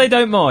sure they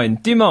don't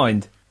mind. Do you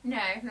mind? No,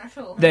 not at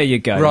all. There you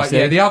go. Right,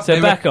 see? yeah,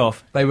 So back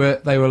off. They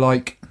were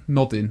like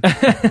nodding.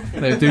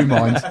 They do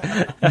mind.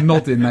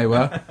 Nodding they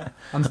were.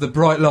 Under the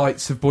bright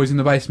lights of Boys in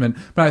the Basement.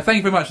 But no, thank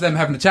you very much for them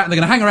having a chat. And they're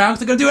going to hang around because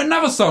they're going to do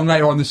another song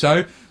later on the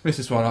show.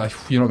 Mr Swan,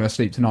 you're not going to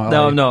sleep tonight,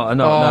 No, are I'm you? not.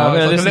 No, I'm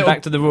going to listen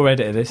back to the raw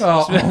edit of this.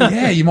 Oh,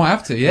 yeah, you might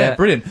have to. Yeah,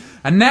 brilliant.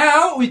 And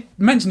now, we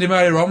mentioned him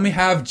earlier on, we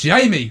have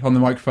Jamie on the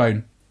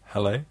microphone.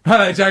 Hello.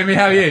 Hello, Jamie,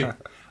 how are you?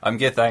 I'm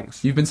good,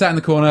 thanks. You've been sat in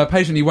the corner,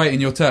 patiently waiting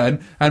your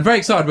turn, and very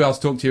excited we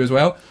asked to talk to you as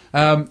well.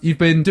 You've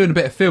been doing a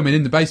bit of filming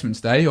in the basement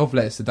today of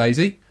Letters to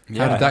Daisy.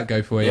 Yeah. How did that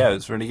go for you? Yeah, it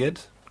was really good.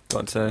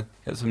 Got to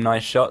get some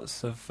nice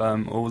shots of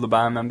all the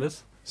band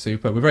members.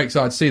 Super. We're very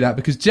excited to see that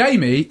because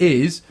Jamie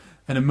is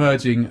an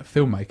emerging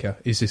filmmaker.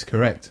 Is this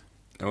correct?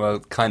 Well,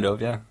 kind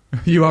of, yeah.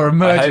 You are I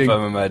emerging. hope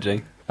I'm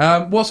emerging.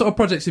 What sort of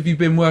projects have you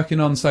been working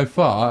on so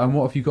far, and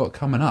what have you got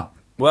coming up?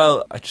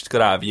 Well, I just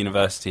got out of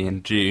university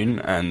in June,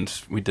 and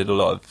we did a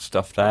lot of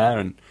stuff there,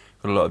 and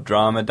got a lot of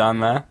drama done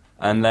there.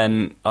 And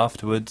then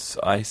afterwards,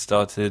 I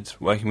started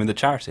working with a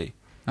charity.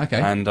 Okay.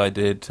 And I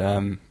did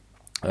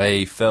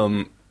a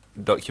film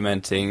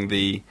documenting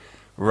the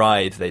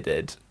ride they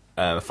did,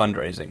 a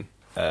fundraising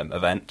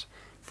event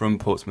from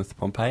Portsmouth to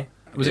Pompeii.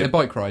 Was it a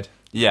bike ride?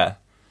 Yeah.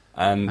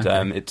 And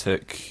Okay. it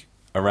took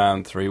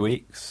around 3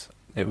 weeks.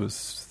 It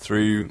was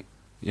through,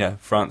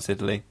 France,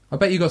 Italy. I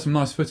bet you got some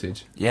nice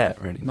footage. Yeah,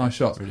 really. Nice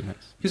shots. Really nice.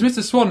 Because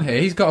Mr Swan here,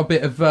 he's got a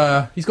bit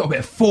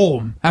of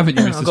form, haven't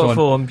you, Mr I've Swan? got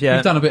form, yeah.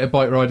 You've done a bit of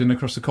bike riding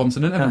across the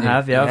continent, I haven't you?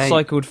 have, yeah. I've Yeah.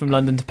 cycled from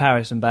London to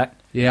Paris and back.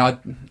 Yeah, I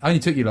only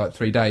took you like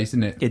 3 days,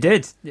 didn't it? It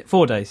did.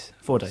 4 days.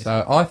 4 days.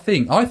 So I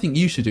think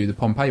you should do the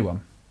Pompeii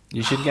one.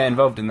 You should get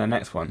involved in their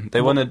next one.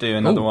 They want to do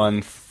another Ooh.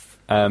 one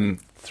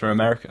through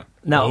America.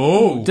 Now,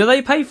 Oh. do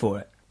they pay for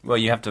it? Well,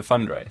 you have to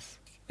fundraise.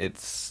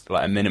 It's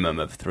like a minimum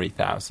of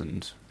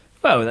 3,000.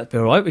 Well, that'd be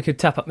all right. We could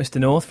tap up Mr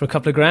North for a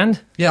couple of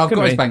grand. Yeah, I've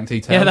Couldn't got his we? bank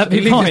details. Yeah, that'd be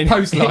he leaves fine. His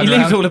post He lying leaves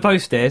around. all the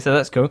post here, so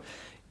that's cool.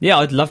 Yeah,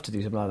 I'd love to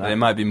do something like that. It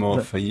might be more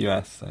for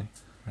US, though.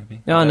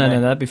 Maybe. No, I don't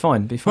know. that'd be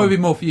fine. Be fine. Probably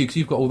more for you because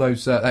you've got all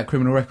those that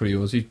criminal record of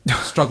yours. You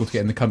struggle to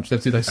get in the country.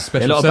 They do those a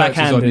special lot of searches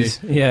on you. backhanders.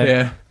 Yeah.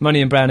 Yeah,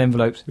 Money in brown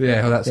envelopes.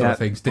 yeah, all that sort Yeah. of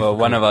things. Well,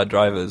 one of our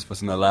drivers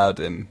wasn't allowed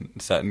in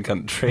a certain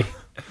country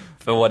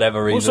for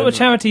whatever reason. What sort of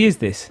charity is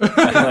this?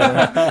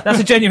 That's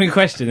a genuine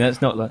question.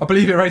 That's not like... I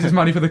believe it raises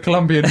money for the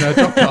Colombian drug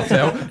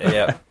cartel.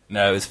 Yeah.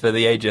 No, it was for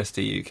the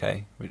AGST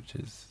UK, which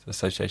is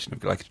Association of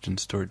Glycogen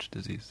Storage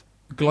Disease.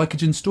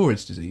 Glycogen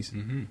storage disease.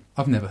 Mm-hmm.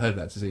 I've never heard of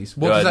that disease.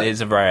 What Well, does that? it's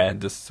a rare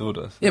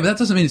disorder. Yeah, but that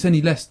doesn't mean it's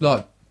any less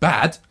like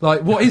bad.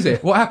 Like, what is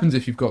it? What happens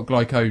if you've got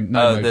There's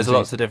disease?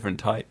 lots of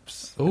different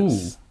types. Ooh.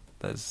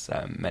 There's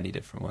many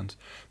different ones.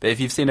 But if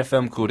you've seen a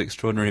film called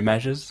Extraordinary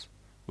Measures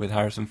with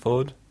Harrison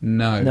Ford,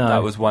 No. No.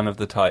 that was one of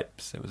the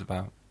types it was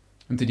about.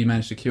 And did he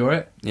manage to cure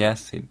it?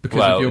 Yes.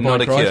 Because of your not a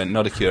bike ride? cure,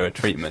 not a cure, a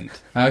treatment.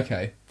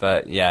 Okay.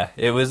 But yeah,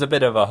 it was a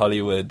bit of a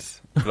Hollywood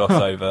gloss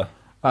over.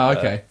 Oh,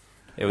 okay.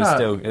 It was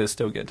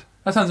still good.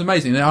 That sounds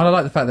amazing. And I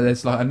like the fact that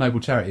there's like a noble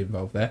charity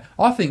involved there.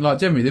 I think, like,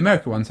 generally, the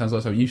American one sounds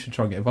like something you should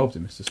try and get involved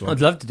in, Mr. Swan.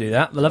 I'd love to do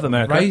that. I love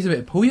America. Raise a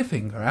bit, pull your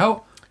finger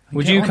out. and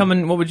Would get you on come it.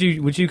 and would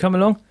you come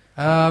along?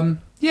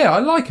 Yeah, I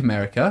like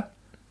America.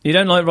 You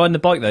don't like riding the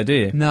bike though, do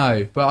you?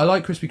 No, but I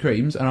like Krispy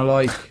Kremes and I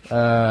like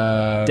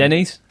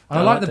Denny's. And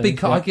I like the big Denny's,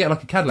 car. yeah. I get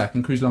like a Cadillac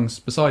and cruise along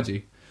beside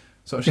you.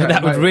 Sort of Yeah,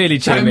 that would really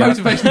cheer shouting me up.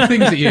 motivational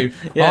things at you.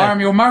 Yeah. I am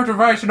your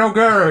motivational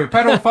guru.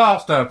 Pedal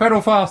faster,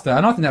 pedal faster.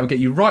 And I think that would get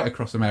you right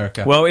across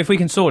America. Well, if we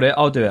can sort it,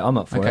 I'll do it. I'm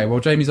up for okay, it. well,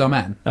 Jamie's our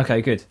man.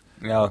 Okay, good.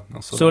 Yeah,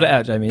 I'll Sort it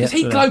out, Jamie. Because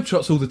he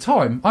globetrots all the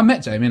time. I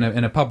met Jamie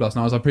in a pub last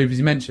night, as I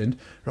previously mentioned.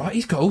 Right,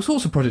 he's got all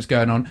sorts of projects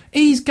going on.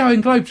 He's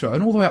going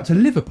globetrotting all the way up to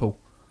Liverpool.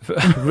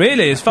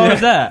 Really, as far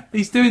as that?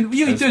 He's doing.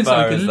 You're As doing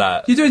far something. as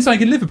that. You're doing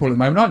something in Liverpool at the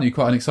moment, aren't you?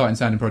 Quite an exciting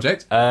sounding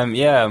project.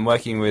 Yeah, I'm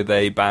working with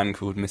a band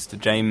called Mr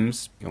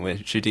James. We're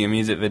shooting a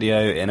music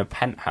video in a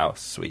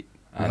penthouse suite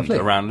and Lovely.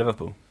 around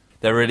Liverpool.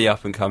 They're a really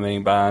up and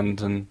coming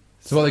band and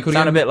So what they call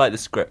sound a again? bit like the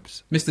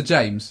Scripts. Mr.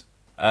 James.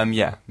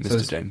 Yeah, So Mr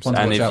it's James. one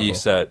to And watch if out you for.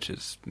 search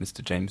it's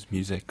Mr James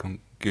Music on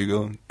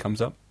Google, it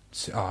comes up.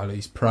 Oh,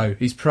 he's pro.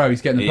 He's pro.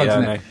 He's getting the plugs Yeah,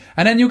 in I there. know.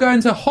 And then you're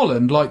going to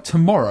Holland like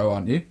tomorrow,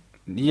 aren't you?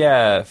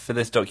 Yeah, for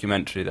this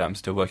documentary that I'm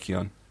still working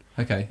on.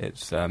 Okay.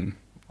 It's on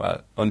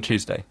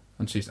Tuesday.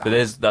 On Tuesday.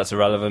 But that's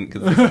irrelevant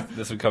because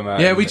this will come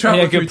out. Yeah, we travel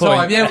Yeah, through good point.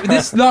 time. Yeah,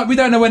 this we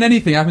don't know when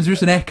anything happens. We're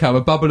just an echo,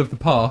 a bubble of the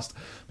past.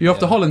 But you're off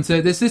to Yeah. Holland.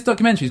 So this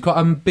documentary is quite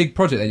a big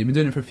project. Then you've been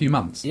doing it for a few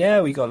months.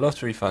 Yeah, we got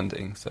lottery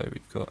funding, so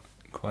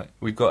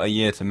we've got a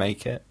year to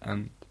make it,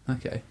 and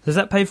Okay. Does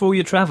that pay for all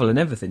your travel and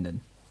everything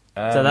then?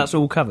 So that's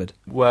all covered.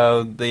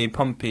 Well, the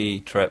Pompey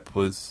trip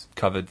was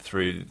covered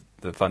through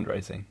the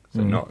fundraising,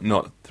 so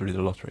not through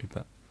the lottery,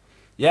 but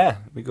yeah,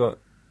 we got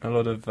a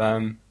lot of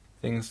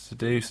things to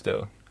do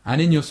still. And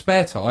in your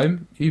spare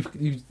time, you've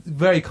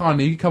very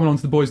kindly come along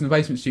to the Boys in the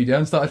Basement studio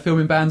and started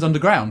filming bands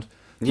underground.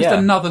 Just Yeah.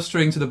 another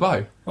string to the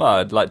bow. Well,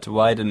 I'd like to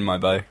widen my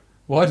bow.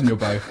 Widen your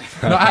bow,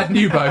 not add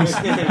new bows.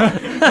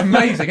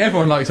 Amazing,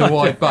 everyone likes a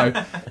wide bow.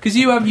 Because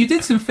you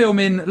did some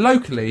filming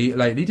locally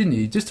lately, didn't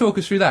you? Just talk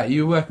us through that.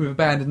 You were working with a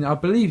band, and I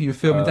believe you were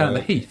filming down at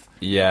the Heath.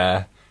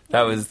 Yeah,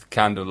 that was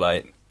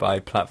Candlelight by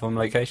Platform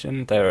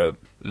Location. They're a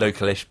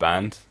localish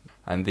band,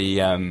 and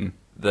the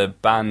the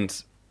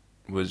band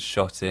was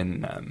shot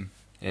in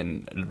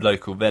a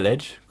local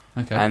village.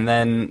 Okay. And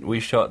then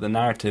we shot the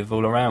narrative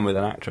all around with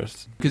an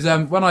actress. Because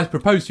when I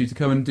proposed to you to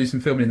come and do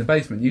some filming in the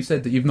basement, you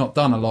said that you've not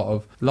done a lot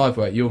of live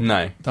work. You've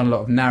done a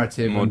lot of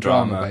narrative more and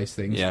drama-based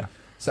things. Yeah.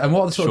 So, and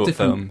what are the sort of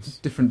films.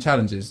 different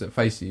challenges that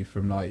face you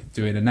from like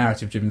doing a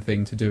narrative-driven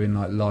thing to doing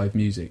like live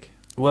music?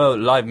 Well,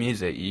 live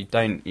music, you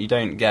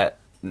don't get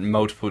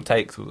multiple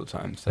takes all the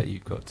time, so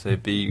you've got to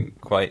be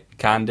quite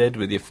candid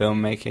with your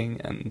filmmaking.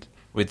 And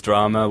with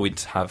drama, we'd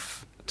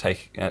have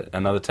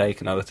another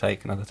take.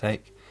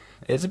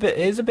 It's a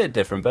bit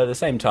different, but at the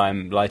same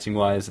time,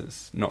 lighting-wise,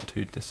 it's not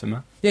too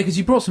dissimilar. Yeah, because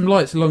you brought some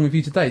lights along with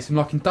you today, some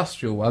like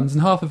industrial ones,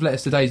 and half of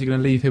Letters Today you're going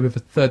to leave here with a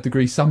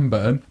 3rd-degree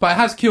sunburn. But it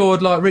has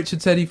cured, like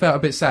Richard said, he felt a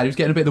bit sad. He was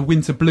getting a bit of the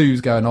winter blues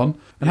going on,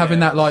 and having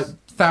that like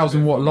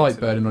 1,000-watt light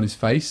burning on his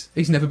face.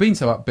 He's never been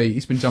so upbeat.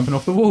 He's been jumping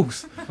off the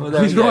walls.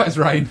 Well, He's right as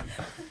rain.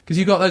 Because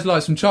you got those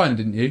lights from China,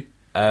 didn't you?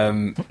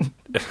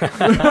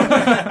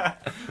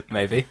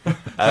 Maybe.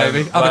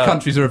 Other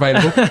countries are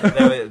available.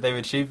 they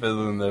were cheaper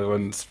than the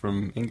ones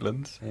from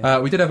England.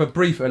 We did have a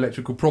brief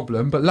electrical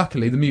problem, but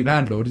luckily the mute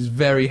landlord is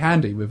very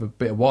handy with a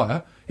bit of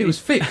wire. It was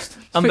fixed.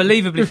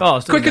 Unbelievably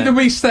fast. Quicker than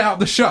we set up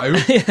the show,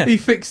 he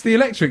fixed the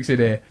electrics in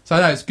here. So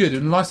I know it's good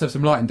and nice to have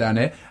some lighting down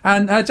here.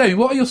 And Jamie,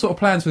 what are your sort of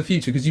plans for the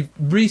future? Because you've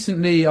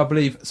recently, I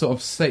believe, sort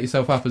of set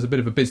yourself up as a bit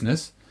of a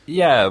business.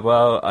 Yeah,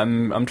 well,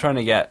 I'm trying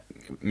to get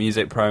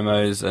music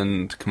promos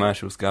and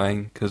commercials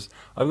going, because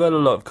I've got a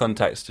lot of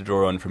contacts to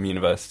draw on from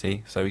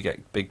university, so we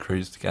get big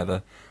crews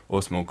together,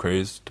 or small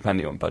crews,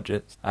 depending on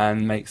budgets,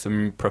 and make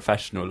some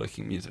professional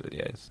looking music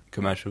videos,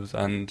 commercials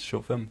and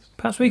short films.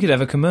 Perhaps we could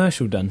have a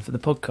commercial done for the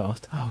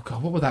podcast. Oh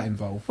god, what would that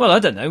involve? Well, I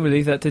don't know, we'll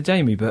leave that to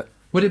Jamie, but...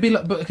 Would it be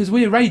like, because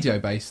we're radio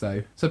based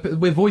though, so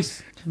we're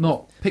voice,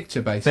 not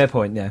picture based. Fair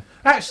point, yeah.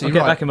 Actually, I'll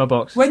get back in my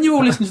box. When you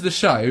all listen to the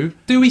show,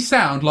 do we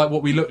sound like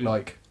what we look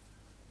like?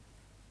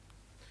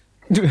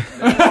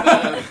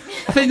 I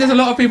think there's a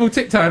lot of people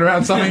tiptoeing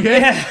around something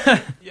here.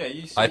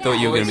 I thought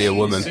you were going to be a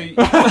woman.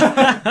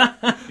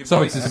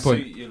 Sorry to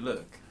disappoint. Suit your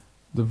look.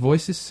 The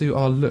voices suit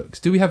our looks.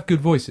 Do we have good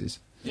voices?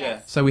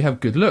 Yeah. So we have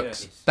good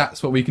looks. Yes.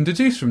 That's what we can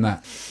deduce from that.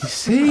 You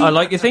see? I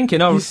like your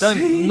thinking. I You don't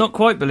see? not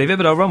quite believe it,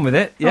 but I'll run with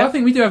it. Yeah. Yeah. I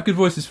think we do have good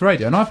voices for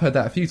radio, and I've heard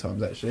that a few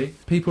times actually.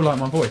 People like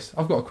my voice.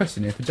 I've got a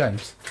question here for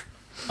James.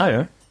 Oh,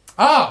 yeah.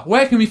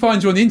 Where can we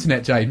find you on the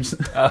internet, James?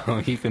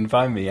 Oh, you can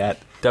find me at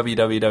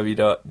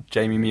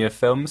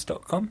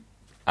www.jamiemuirfilms.com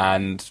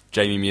and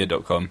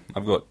jamiemuir.com.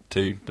 I've got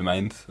 2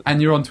 domains.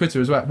 And you're on Twitter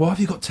as well. Why have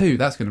you got 2?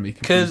 That's going to be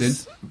confusing.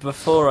 Because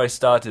before I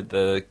started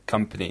the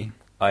company,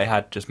 I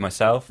had just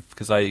myself,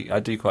 because I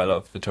do quite a lot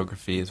of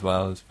photography as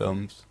well as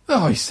films.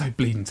 Oh, he's so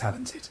bleeding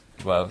talented.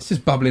 Well, It's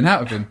just bubbling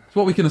out of him. It's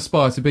what we can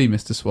aspire to be,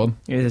 Mr Swan.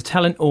 There's a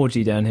talent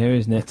orgy down here,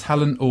 isn't A it?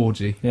 talent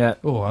orgy. Yeah.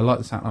 Oh, I like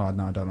the sound. Oh,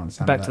 no, I don't like the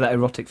sound Back of to that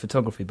erotic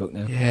photography book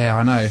now. Yeah,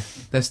 I know.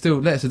 They're still,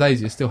 Letters to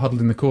Daisy are still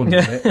huddled in the corner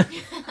a bit. I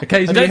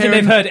Occasionally don't think hearing,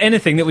 they've heard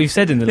anything that we've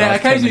said in the Yeah,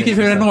 last 10 occasionally you keep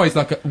hearing a minutes noise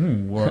like a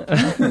ooh, or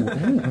a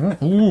ooh,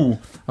 ooh, ooh.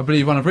 I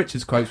believe one of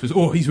Richard's quotes was,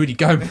 "Oh, he's really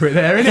going for it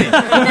there, isn't he?"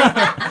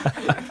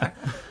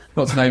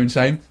 Not to name and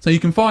shame. So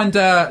you can find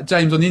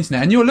James on the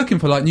internet, and you're looking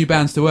for like new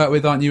bands to work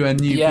with, aren't you? And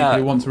new people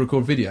who want to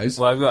record videos.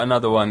 well, I've got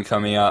another one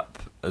coming up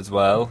as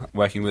well,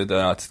 working with an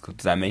artist called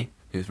Zemi,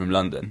 who's from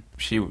London.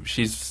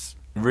 She's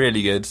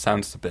really good,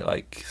 sounds a bit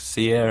like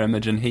Sia,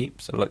 Imogen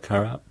Heap, so look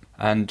her up.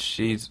 And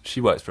she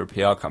works for a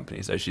PR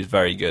company, so she's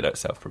very good at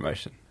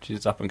self-promotion.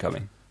 She's up and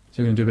coming.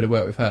 So you're going to do a bit of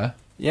work with her.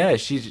 Yeah,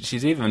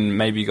 she's even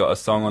maybe got a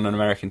song on an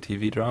American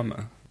TV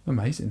drama.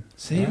 Amazing.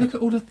 See, look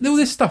at all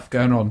this stuff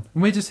going on,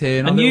 and we're just here.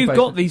 In our And little you've got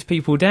basement. these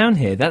people down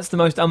here. That's the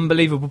most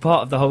unbelievable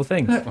part of the whole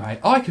thing. Look, mate,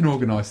 I can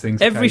organise things.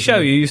 Every show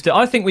occasionally. you used to...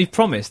 I think we've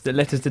promised that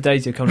Letters to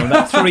Daisy are coming on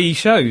about 3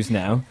 shows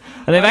now.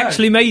 And they've I know.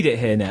 actually made it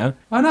here now.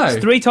 I know.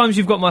 It's 3 times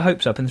you've got my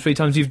hopes up and 3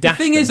 times you've The dashed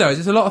thing is, them. though, is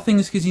there's a lot of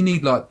things because you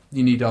need our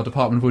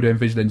Department of Audio and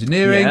Visual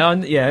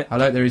Engineering. Yeah.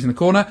 Hello, there is in the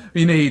corner.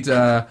 You need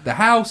the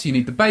house. You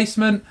need the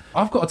basement.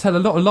 I've got to tell a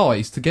lot of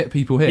lies to get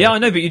people here. Yeah, I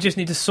know, but you just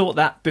need to sort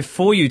that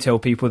before you tell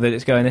people that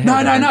it's going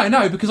ahead.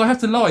 No, because I have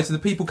to lie to the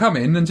people come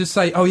in and just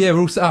say, oh yeah,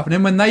 we're all set up, and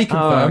then when they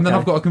confirm, then okay.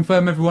 I've got to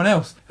confirm everyone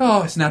else.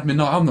 Oh, it's an admin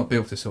night. I'm not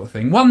built for this sort of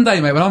thing. One day,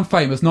 mate, when I'm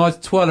famous, and I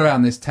twirl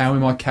around this town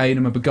with my cane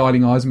and my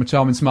beguiling eyes and my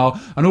charming smile,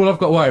 and all I've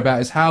got to worry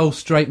about is how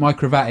straight my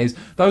cravat is.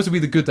 Those will be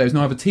the good days, and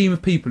I have a team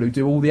of people who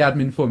do all the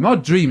admin for me. My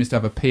dream is to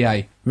have a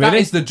PA. That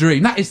is the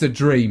dream. That is the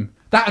dream.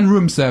 That and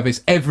room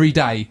service every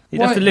day.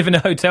 You'd have to live in a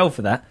hotel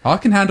for that. I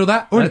can handle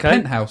that. Or in Okay. a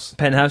penthouse.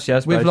 Penthouse, yeah, I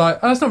suppose. With like,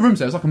 it's not room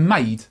service, it's like a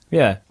maid.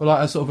 Yeah. Or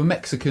like a sort of a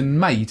Mexican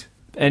maid.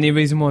 Any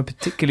reason why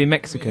particularly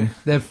Mexican?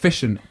 They're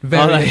efficient.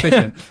 Very Are they?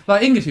 efficient.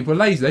 Like English people are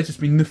lazy, they just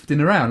be noofing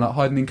around, like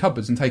hiding in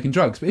cupboards and taking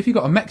drugs. But if you've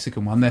got a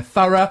Mexican one, they're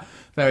thorough,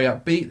 very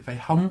upbeat, very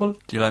humble.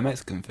 Do you like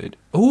Mexican food?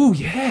 Oh,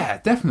 yeah,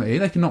 definitely.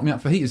 They can knock me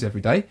up for heaters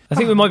every day. I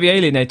think we might be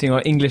alienating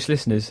our English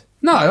listeners.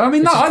 No, I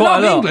mean, no, Which is I quite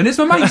love a lot. England. It's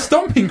my mate's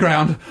stomping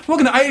ground. I'm not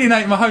going to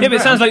alienate my home Yeah, but it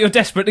ground. sounds like you're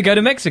desperate to go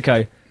to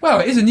Mexico. Well,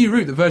 it is a new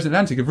route that Virgin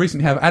Atlantic have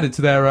recently added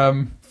to their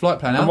flight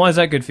plan And now. why is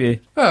that good for you?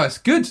 Well, it's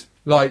good.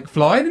 Like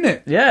flying, isn't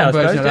it? Yeah, On I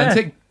Virgin suppose, yeah.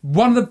 Atlantic.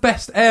 one of the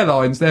best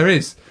airlines there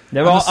is.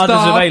 There And are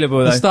others available,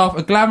 though. The staff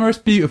are glamorous,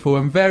 beautiful,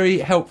 and very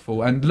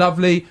helpful and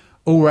lovely,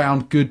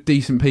 all-round good,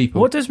 decent people.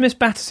 What does Miss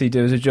Battersea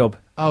do as a job?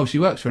 Oh, she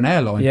works for an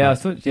airline. Yeah, I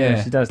thought.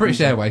 Yeah, she does.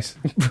 British Airways.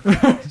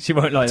 She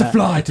won't like To that.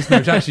 fly to no,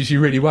 actually she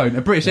really won't.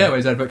 A British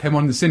Airways advert came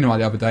on in the cinema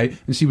the other day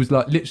and she was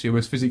like literally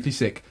was physically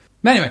sick.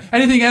 Anyway,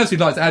 anything else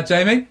you'd like to add,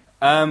 Jamie?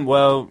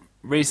 Well,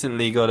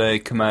 recently got a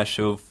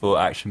commercial for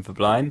Action for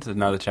Blind,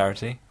 another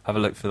charity. Have a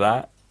look for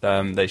that.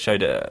 They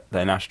showed it at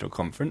their national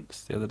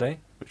conference the other day,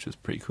 which was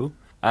pretty cool.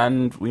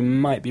 And we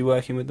might be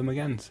working with them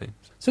again soon.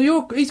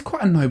 So he's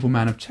quite a noble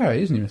man of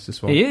charity, isn't he, Mr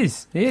Swan? He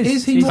is.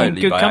 Is he He's not? in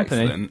good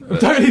company. Accident, but-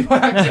 Totally by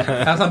accident.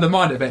 That's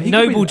undermined a bit. He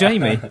could Noble be-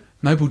 Jamie.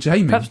 Noble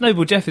Jamie. Perhaps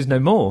Noble Jeff is no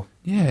more.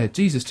 Yeah,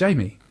 Jesus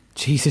Jamie.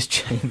 Jesus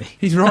Jamie.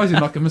 He's rising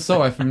like a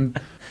messiah from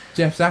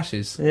Jeff's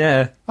ashes.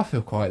 Yeah. I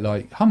feel quite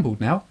humbled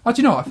now. Oh,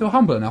 do you know what? I feel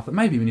humble enough that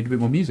maybe we need a bit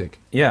more music.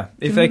 Yeah.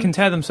 If they can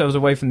tear themselves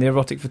away from the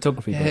erotic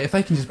photography Yeah, book. if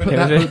they can just put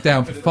that book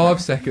down for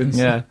 5 seconds.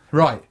 Yeah.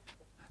 Right.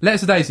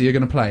 Letters to Daisy are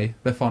going to play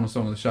their final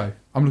song of the show.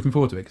 I'm looking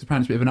forward to it because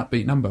apparently it's a bit of an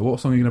upbeat number. What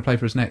song are you going to play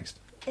for us next?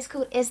 It's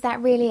called Is That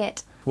Really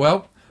It?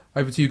 Well,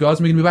 over to you guys.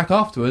 And we're going to be back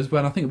afterwards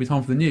when I think it'll be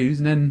time for the news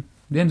and then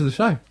the end of the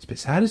show. It's a bit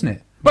sad, isn't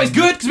it? But it's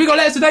good because we've got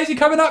Letters to Daisy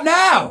coming up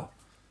now!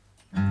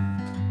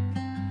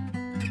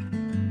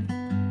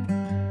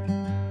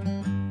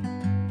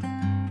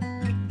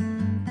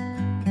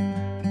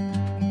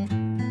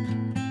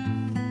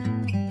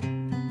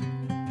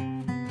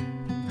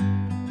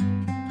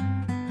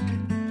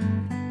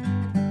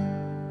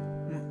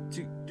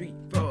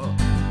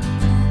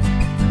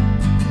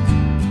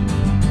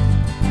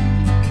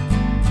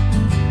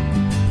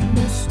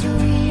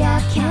 Mystery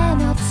I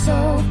cannot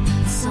solve.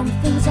 Some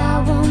things I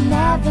will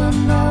never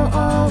know.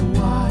 Oh,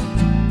 what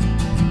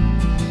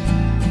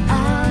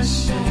a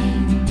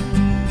shame.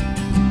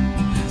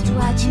 Do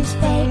I choose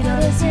fate or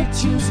does it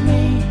choose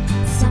me?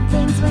 Some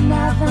things were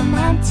never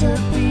meant to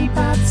be,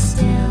 but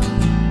still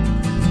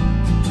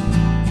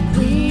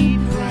we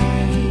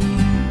pray.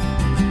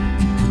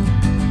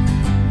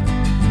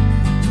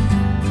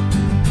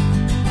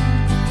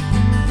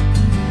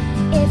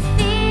 It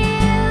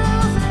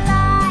feels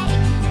like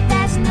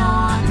there's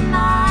not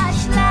much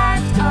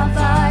left of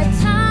our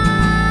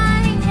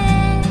time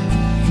here.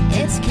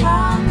 It's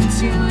come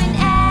to an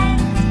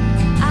end.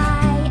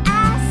 I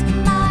ask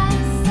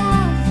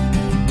myself,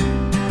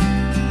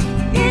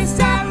 is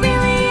that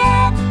really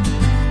it?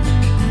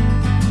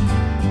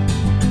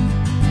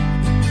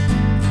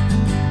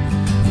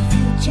 The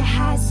future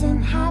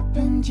hasn't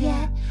happened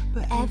yet,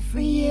 but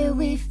every year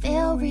we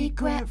feel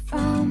regret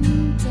from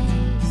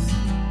days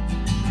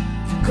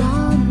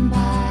gone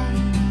by.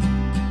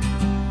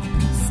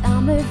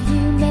 Some of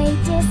you may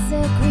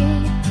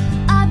disagree,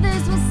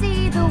 others will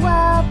see the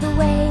world the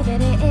way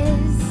that it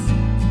is.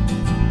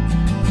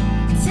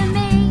 To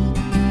me,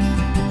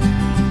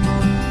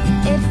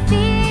 it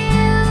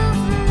feels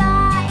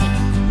like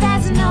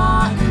there's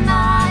not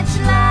much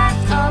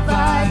left of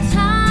our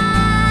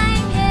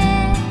time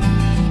here.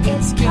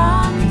 It's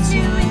come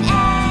to an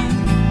end.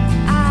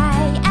 I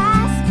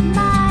ask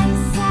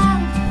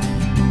myself,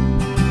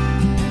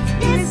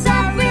 is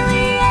that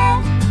really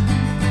it?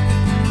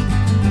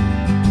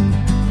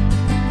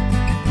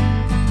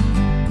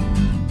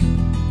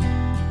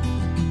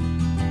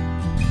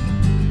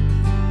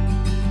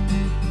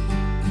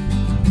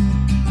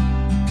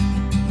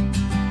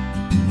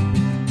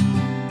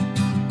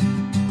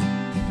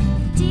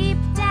 Deep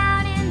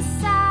down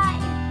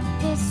inside,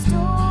 this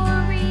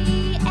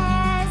story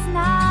is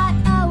not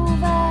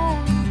over.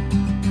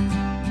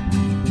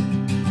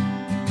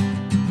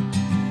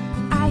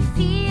 I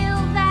feel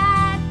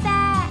that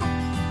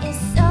there is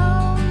so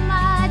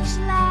much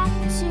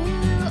left to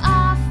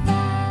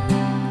offer.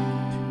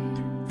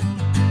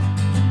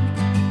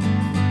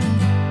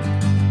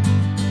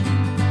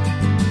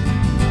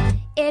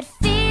 It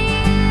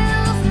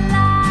feels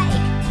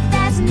like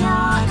there's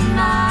not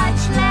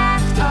much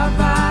left of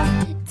our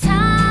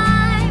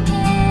time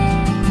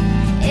here.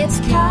 It's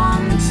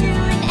come to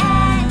an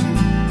end.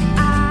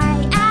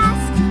 I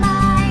ask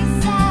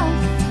myself,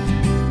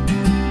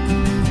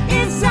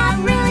 is that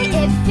really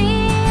it?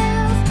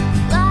 Feels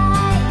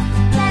like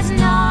there's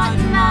not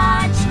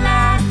much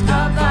left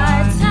of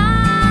our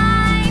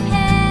time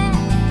here.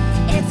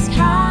 It's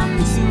come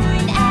to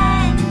an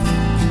end.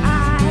 I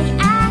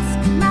ask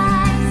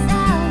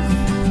myself,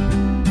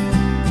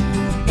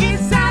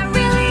 is that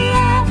really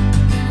it?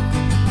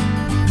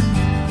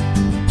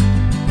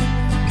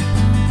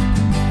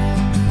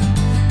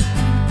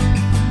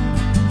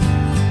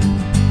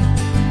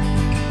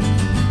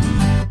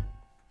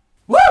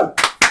 Woo!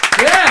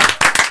 Yeah!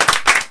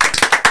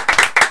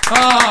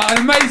 Ah, an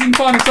amazing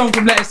final song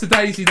from Letters to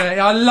Daisy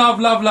there. I love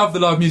the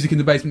live music in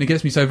the basement. It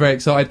gets me so very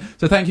excited.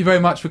 So thank you very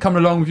much for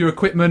coming along with your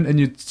equipment and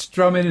your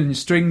strumming and your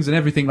strings and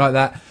everything like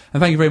that. And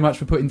thank you very much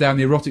for putting down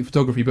the erotic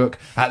photography book.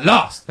 At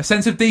last, a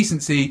sense of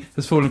decency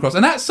has fallen across.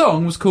 And that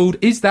song was called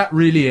Is That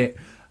Really It?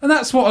 And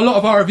that's what a lot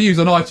of our reviews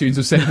on iTunes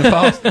have said in the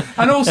past.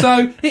 And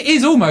also, it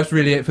is almost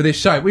really it for this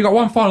show. We've got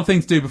one final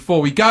thing to do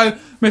before we go.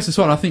 Mr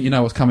Swan, I think you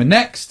know what's coming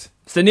next.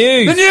 It's the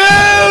news. The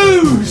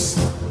news!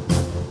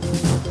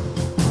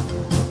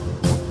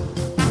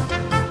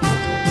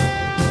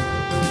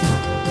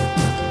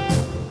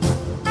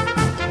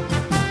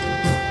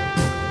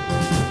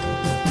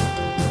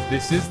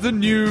 This is the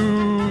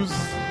news.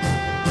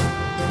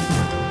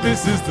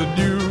 This is the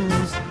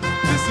news.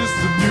 This is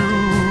the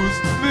news.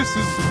 This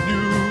is the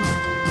news.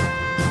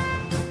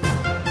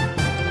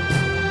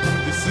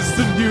 This is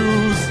the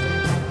news.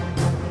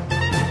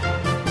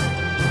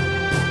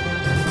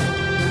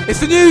 It's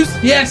the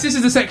news! Yes, this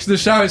is the section of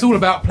the show. It's all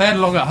about playing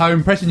along at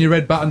home, pressing your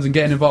red buttons and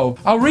getting involved.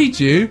 I'll read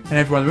you, and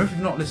everyone in the room, if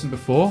you've not listened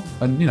before,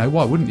 and you know,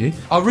 why wouldn't you?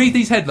 I'll read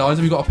these headlines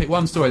and we've got to pick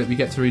one story that we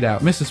get to read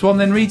out. Mr Swan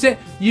then reads it.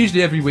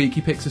 Usually every week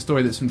he picks a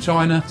story that's from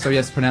China, so he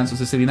has to pronounce all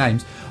the silly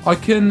names. I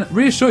can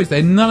reassure you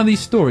that none of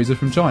these stories are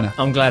from China.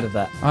 I'm glad of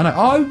that. I know.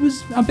 I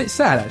was a bit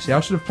sad, actually.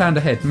 I should have planned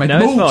ahead and made No,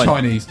 them it's all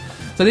fine. Chinese.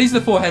 So these are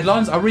the 4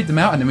 headlines. I'll read them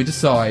out and then we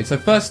decide. So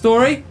first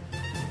story.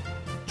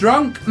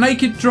 Drunk,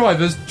 naked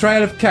drivers,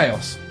 trail of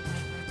chaos.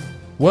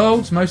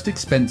 World's most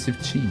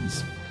expensive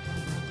cheese.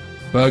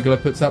 Burglar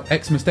puts up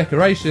Xmas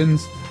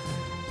decorations.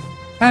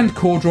 And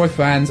corduroy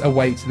fans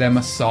await their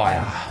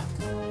messiah.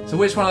 So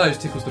which one of those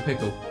tickles the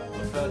pickle?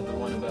 I've heard the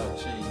one about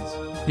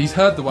cheese. He's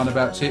heard the one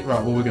about cheese. Right,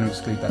 well, we're going to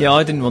exclude that. Yeah,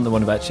 I didn't want the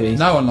one about cheese.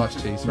 No one likes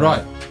cheese.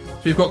 Right. So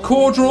you've got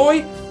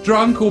corduroy,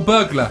 drunk, or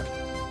burglar.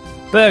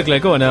 Burglar,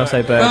 go on, I'll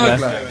say burglar.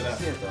 Burglar.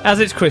 As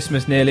it's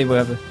Christmas nearly,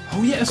 whatever.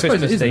 Oh yeah, I suppose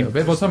Christmas it is a theme. little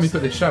bit by the time we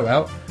put this show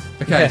out.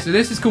 Okay, Yeah. so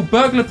this is called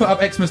Burglar Put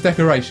Up Xmas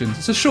Decorations.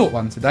 It's a short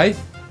one today.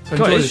 So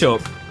God, enjoy it's this.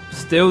 short.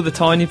 Still the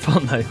tiny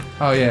font though.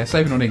 Oh yeah,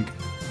 saving on ink.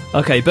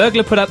 Okay,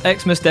 burglar put up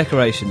Xmas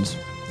decorations.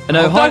 An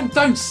Oh, Ohio...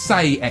 don't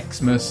say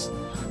Xmas.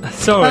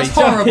 Sorry. That's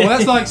horrible.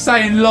 That's like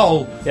saying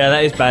lol. Yeah,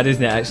 that is bad,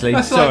 isn't it, actually?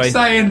 That's Sorry. like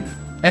saying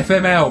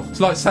FML. It's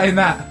like saying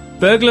that.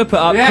 Burglar put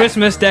up Yeah.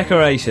 Christmas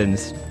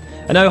decorations.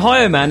 An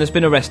Ohio man has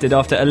been arrested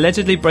after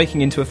allegedly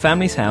breaking into a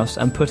family's house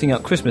and putting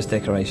up Christmas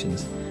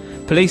decorations.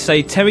 Police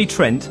say Terry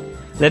Trent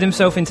led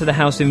himself into the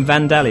house in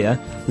Vandalia,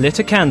 lit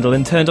a candle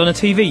and turned on a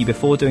TV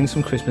before doing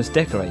some Christmas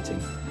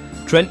decorating.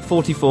 Trent,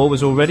 44,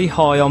 was already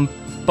high on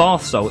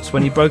bath salts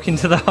when he broke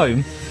into the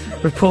home,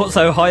 reports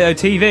Ohio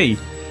TV.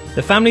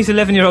 The family's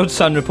 11-year-old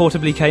son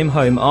reportedly came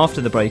home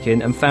after the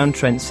break-in and found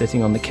Trent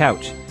sitting on the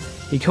couch.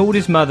 He called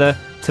his mother,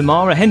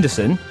 Tamara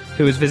Henderson,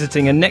 who was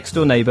visiting a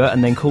next-door neighbour,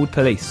 and then called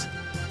police.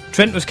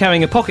 Trent was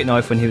carrying a pocket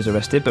knife when he was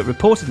arrested, but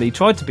reportedly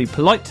tried to be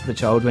polite to the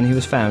child when he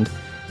was found.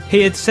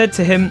 He had said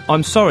to him,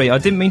 "I'm sorry, I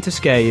didn't mean to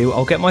scare you,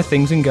 I'll get my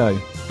things and go,"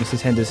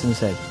 Mrs Henderson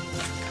said.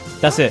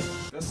 That's it.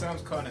 That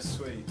sounds kind of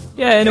sweet.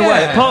 Yeah, in a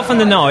way. Apart from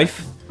the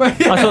knife, Well,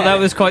 yeah. I thought that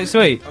was quite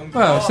sweet.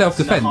 Well,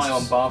 self-defence. High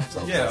on bath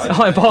salts. Yeah,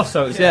 High bath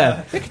salts,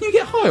 yeah. Yeah, can you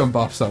get high on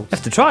bath salts?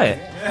 Have to try it.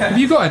 Have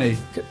you got any?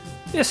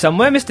 Yeah,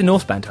 somewhere. Mr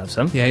Northbound have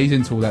some. Yeah, he's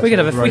into all that. We could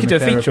sort have of we could do a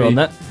feature aromatherapy. on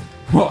that.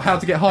 What? How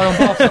to get high on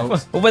bath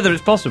salts? Or whether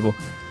it's possible.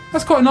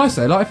 That's quite nice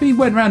though. Like if he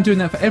went around doing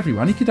that for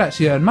everyone, he could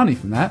actually earn money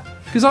from that.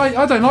 Because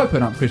I don't like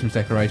putting up Christmas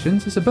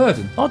decorations. It's a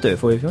burden I'll do it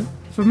for you if you want.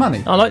 for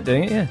money. I like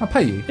doing it, yeah. I'll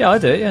pay you. Yeah, I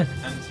do it, yeah.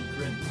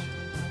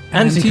 Anti-Grinch.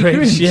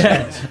 Anti-Grinch,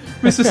 yeah.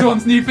 Mr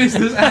Swan's new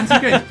business,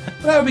 anti-Grinch.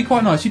 Well, that would be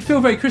quite nice. You'd feel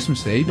very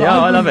Christmassy. But Yeah,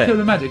 I love wouldn't it. Feel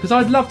the magic because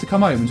I'd love to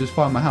come home and just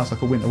find my house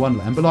like a winter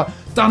wonderland. But like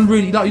done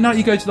really, like you know,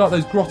 you go to like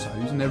those grottos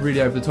and they're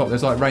really over the top.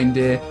 There's like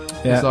reindeer.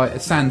 There's like a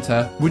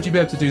Santa. Would you be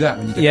able to do that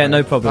when you get Yeah, home?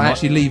 no problem. Like,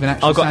 actually leave an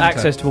actual I've got Santa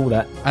access to all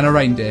that. and a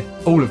reindeer,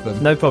 all of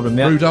them. No problem,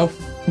 yeah. Rudolph.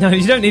 No,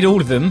 you don't need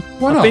all of them.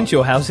 Why I've not? been to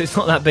your house, it's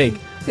not that big.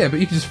 Yeah, but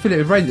you can just fill it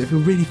with reindeer. Feel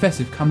really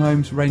festive. Come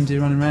home, some reindeer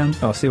running around.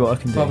 I'll see what I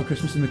can Father do.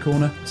 Christmas in the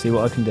corner. See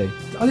what I can do.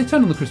 Oh, they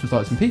turned on the Christmas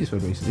lights in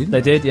Petersfield recently, didn't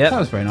They did, yeah. That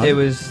was very nice. It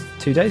was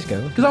 2 days ago.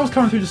 Because I was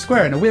coming through the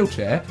square in a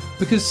wheelchair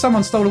because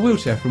someone stole a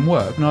wheelchair from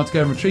work and I had to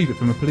go and retrieve it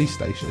from a police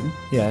station.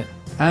 Yeah.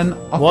 And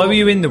Why I thought- were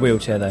you in the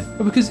wheelchair though?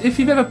 Well, because if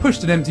you've ever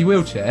pushed an empty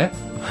wheelchair,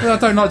 well, I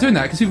don't like doing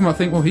that because people might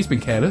think, well, he's been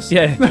careless.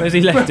 Yeah, where's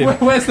he left him?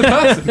 Where's the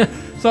person?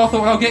 So I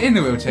thought, well, I'll get in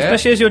the wheelchair.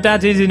 Especially as your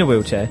dad is in a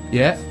wheelchair.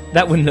 Yeah.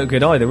 That wouldn't look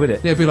good either, would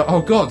it? Yeah, it'd be like,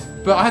 oh God.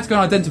 But I had to go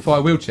and identify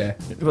a wheelchair.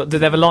 What, did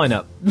they have a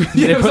line-up? Yeah,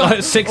 They it was put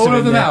like 6 all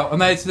of them there. out, and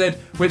they said,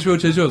 which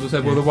wheelchair's yours? I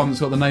said, well, the one that's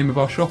got the name of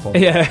our shop on.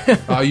 Yeah.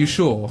 Are you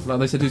sure? Like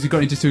they said, has it got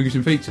any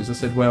distinguishing features? I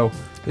said, well,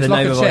 it's The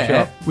like name a of our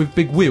chair shop. with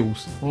big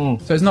wheels.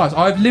 Mm. So it's nice.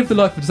 I've lived the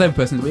life of a disabled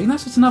person, and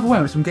that's just another way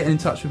in which I'm getting in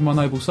touch with my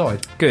noble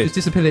side. Good. Because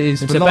disability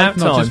is It's for life, about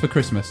not time. just for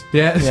Christmas.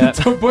 Yeah, Yeah.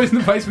 Top Boys in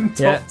the Basement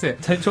Yeah. top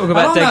tip. Don't talk And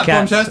about on dead that cats.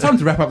 bombshell, it's time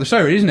to wrap up the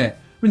show, really, isn't it?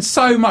 There's been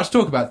so much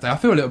talk about today. I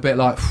feel a little bit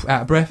like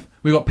out of breath.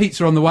 We've got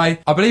pizza on the way.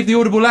 I believe the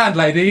audible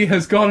landlady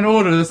has gone and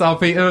ordered us our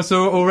pizza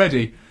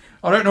already.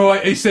 I don't know why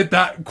he said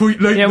that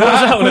quickly. Yeah, what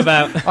was that all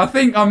about? I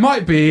think I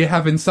might be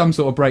having some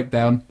sort of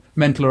breakdown,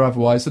 mental or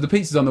otherwise. So the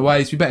pizza's on the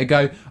way, so we better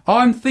go.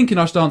 I'm thinking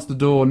I should answer the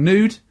door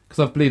nude,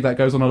 because I believe that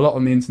goes on a lot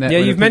on the internet. Yeah,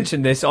 where you've the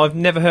mentioned this. I've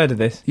never heard of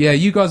this. Yeah,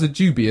 you guys are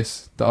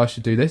dubious that I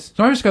should do this.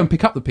 So I'm just going to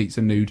pick up the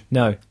pizza nude.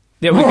 No.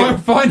 Yeah, we All right,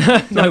 could- fine.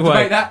 No Don't way.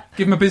 debate that.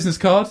 Give him a business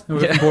card.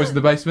 We're Yeah. the boys in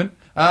the basement.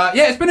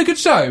 Yeah, it's been a good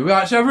show.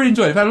 Actually, I've really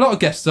enjoyed it. We've had a lot of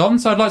guests on,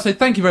 so I'd like to say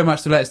thank you very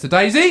much to Letters to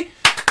Daisy.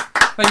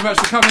 Thank you very much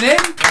for coming in.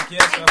 Thank you,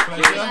 it's our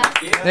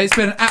pleasure. It's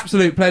been an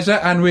absolute pleasure,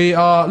 and we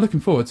are looking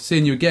forward to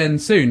seeing you again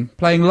soon.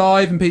 Playing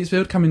live in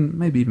Petersfield, coming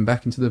maybe even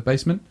back into the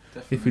basement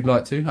if we'd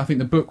like to. I think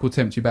the book will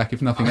tempt you back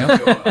if nothing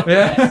else.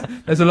 Yeah,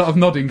 there's a lot of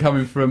nodding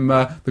coming from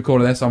the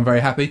corner there, so I'm very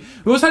happy.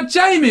 We also had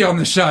Jamie on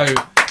the show.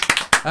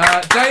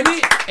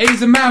 Jamie,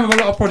 he's a man with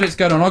a lot of projects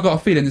going on. I've got a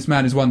feeling this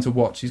man is one to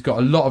watch. He's got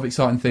a lot of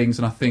exciting things,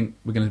 and I think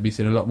we're going to be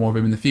seeing a lot more of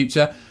him in the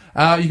future.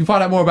 You can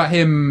find out more about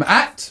him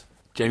at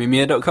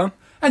JamieMuir.com.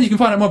 And you can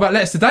find out more about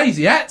Letters to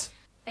Daisy at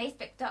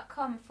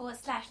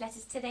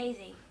Facebook.com/Letters to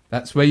Daisy.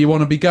 That's where you want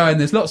to be going.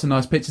 There's lots of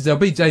nice pictures. There'll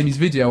be Jamie's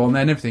video on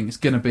there and everything. It's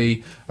going to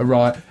be a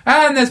riot.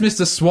 And there's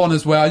Mr Swan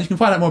as well. You can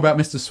find out more about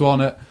Mr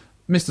Swan at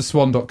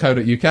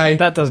mrswan.co.uk.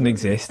 That doesn't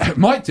exist. It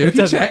might do if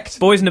you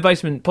checked.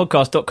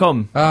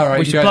 boysinthebasementpodcast.com. All right,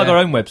 we should plug our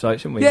own website,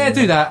 shouldn't we? Yeah,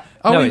 do that.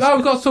 No, We've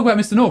got to talk about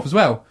Mr North as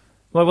well.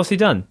 Well, what's he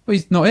done? Well,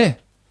 he's not here.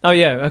 Oh,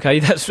 yeah,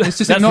 okay, that's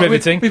Not,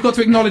 riveting. we've got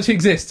to acknowledge he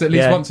exists at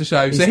least once a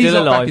show. He's so he's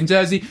still not back alive. in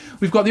Jersey.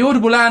 We've got the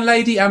Audible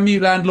landlady and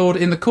mute landlord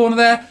in the corner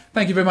there.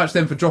 Thank you very much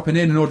then for dropping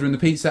in and ordering the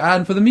pizza,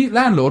 and for the mute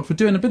landlord for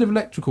doing a bit of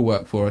electrical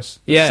work for us.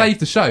 Yeah. Saved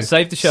the show.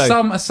 Saved the show.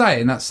 Some are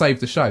saying that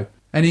saved the show.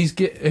 And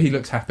he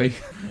looks happy.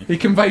 He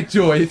conveyed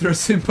joy through a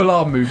simple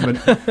arm movement.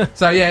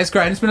 So yeah, it's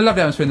great. And it's been a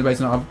lovely atmosphere in the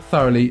basement. I've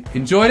thoroughly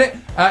enjoyed it.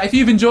 If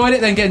you've enjoyed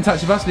it, then get in touch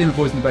with us,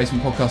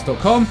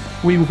 liam@boysinthebasementpodcast.com.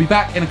 We will be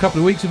back in a couple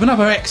of weeks with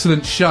another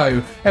excellent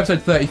show.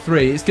 Episode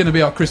 33. It's going to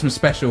be our Christmas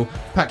special.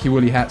 Pack your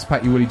woolly hats,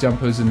 pack your woolly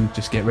jumpers, and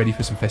just get ready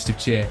for some festive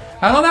cheer.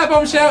 And on that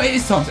bombshell, it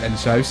is time to end the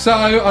show. So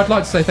I'd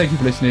like to say thank you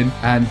for listening,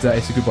 and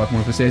it's a goodbye from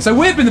all of us here. So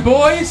we've been the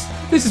boys.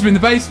 This has been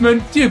the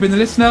basement. You've been the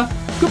listener.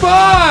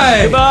 Goodbye.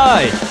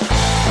 Goodbye.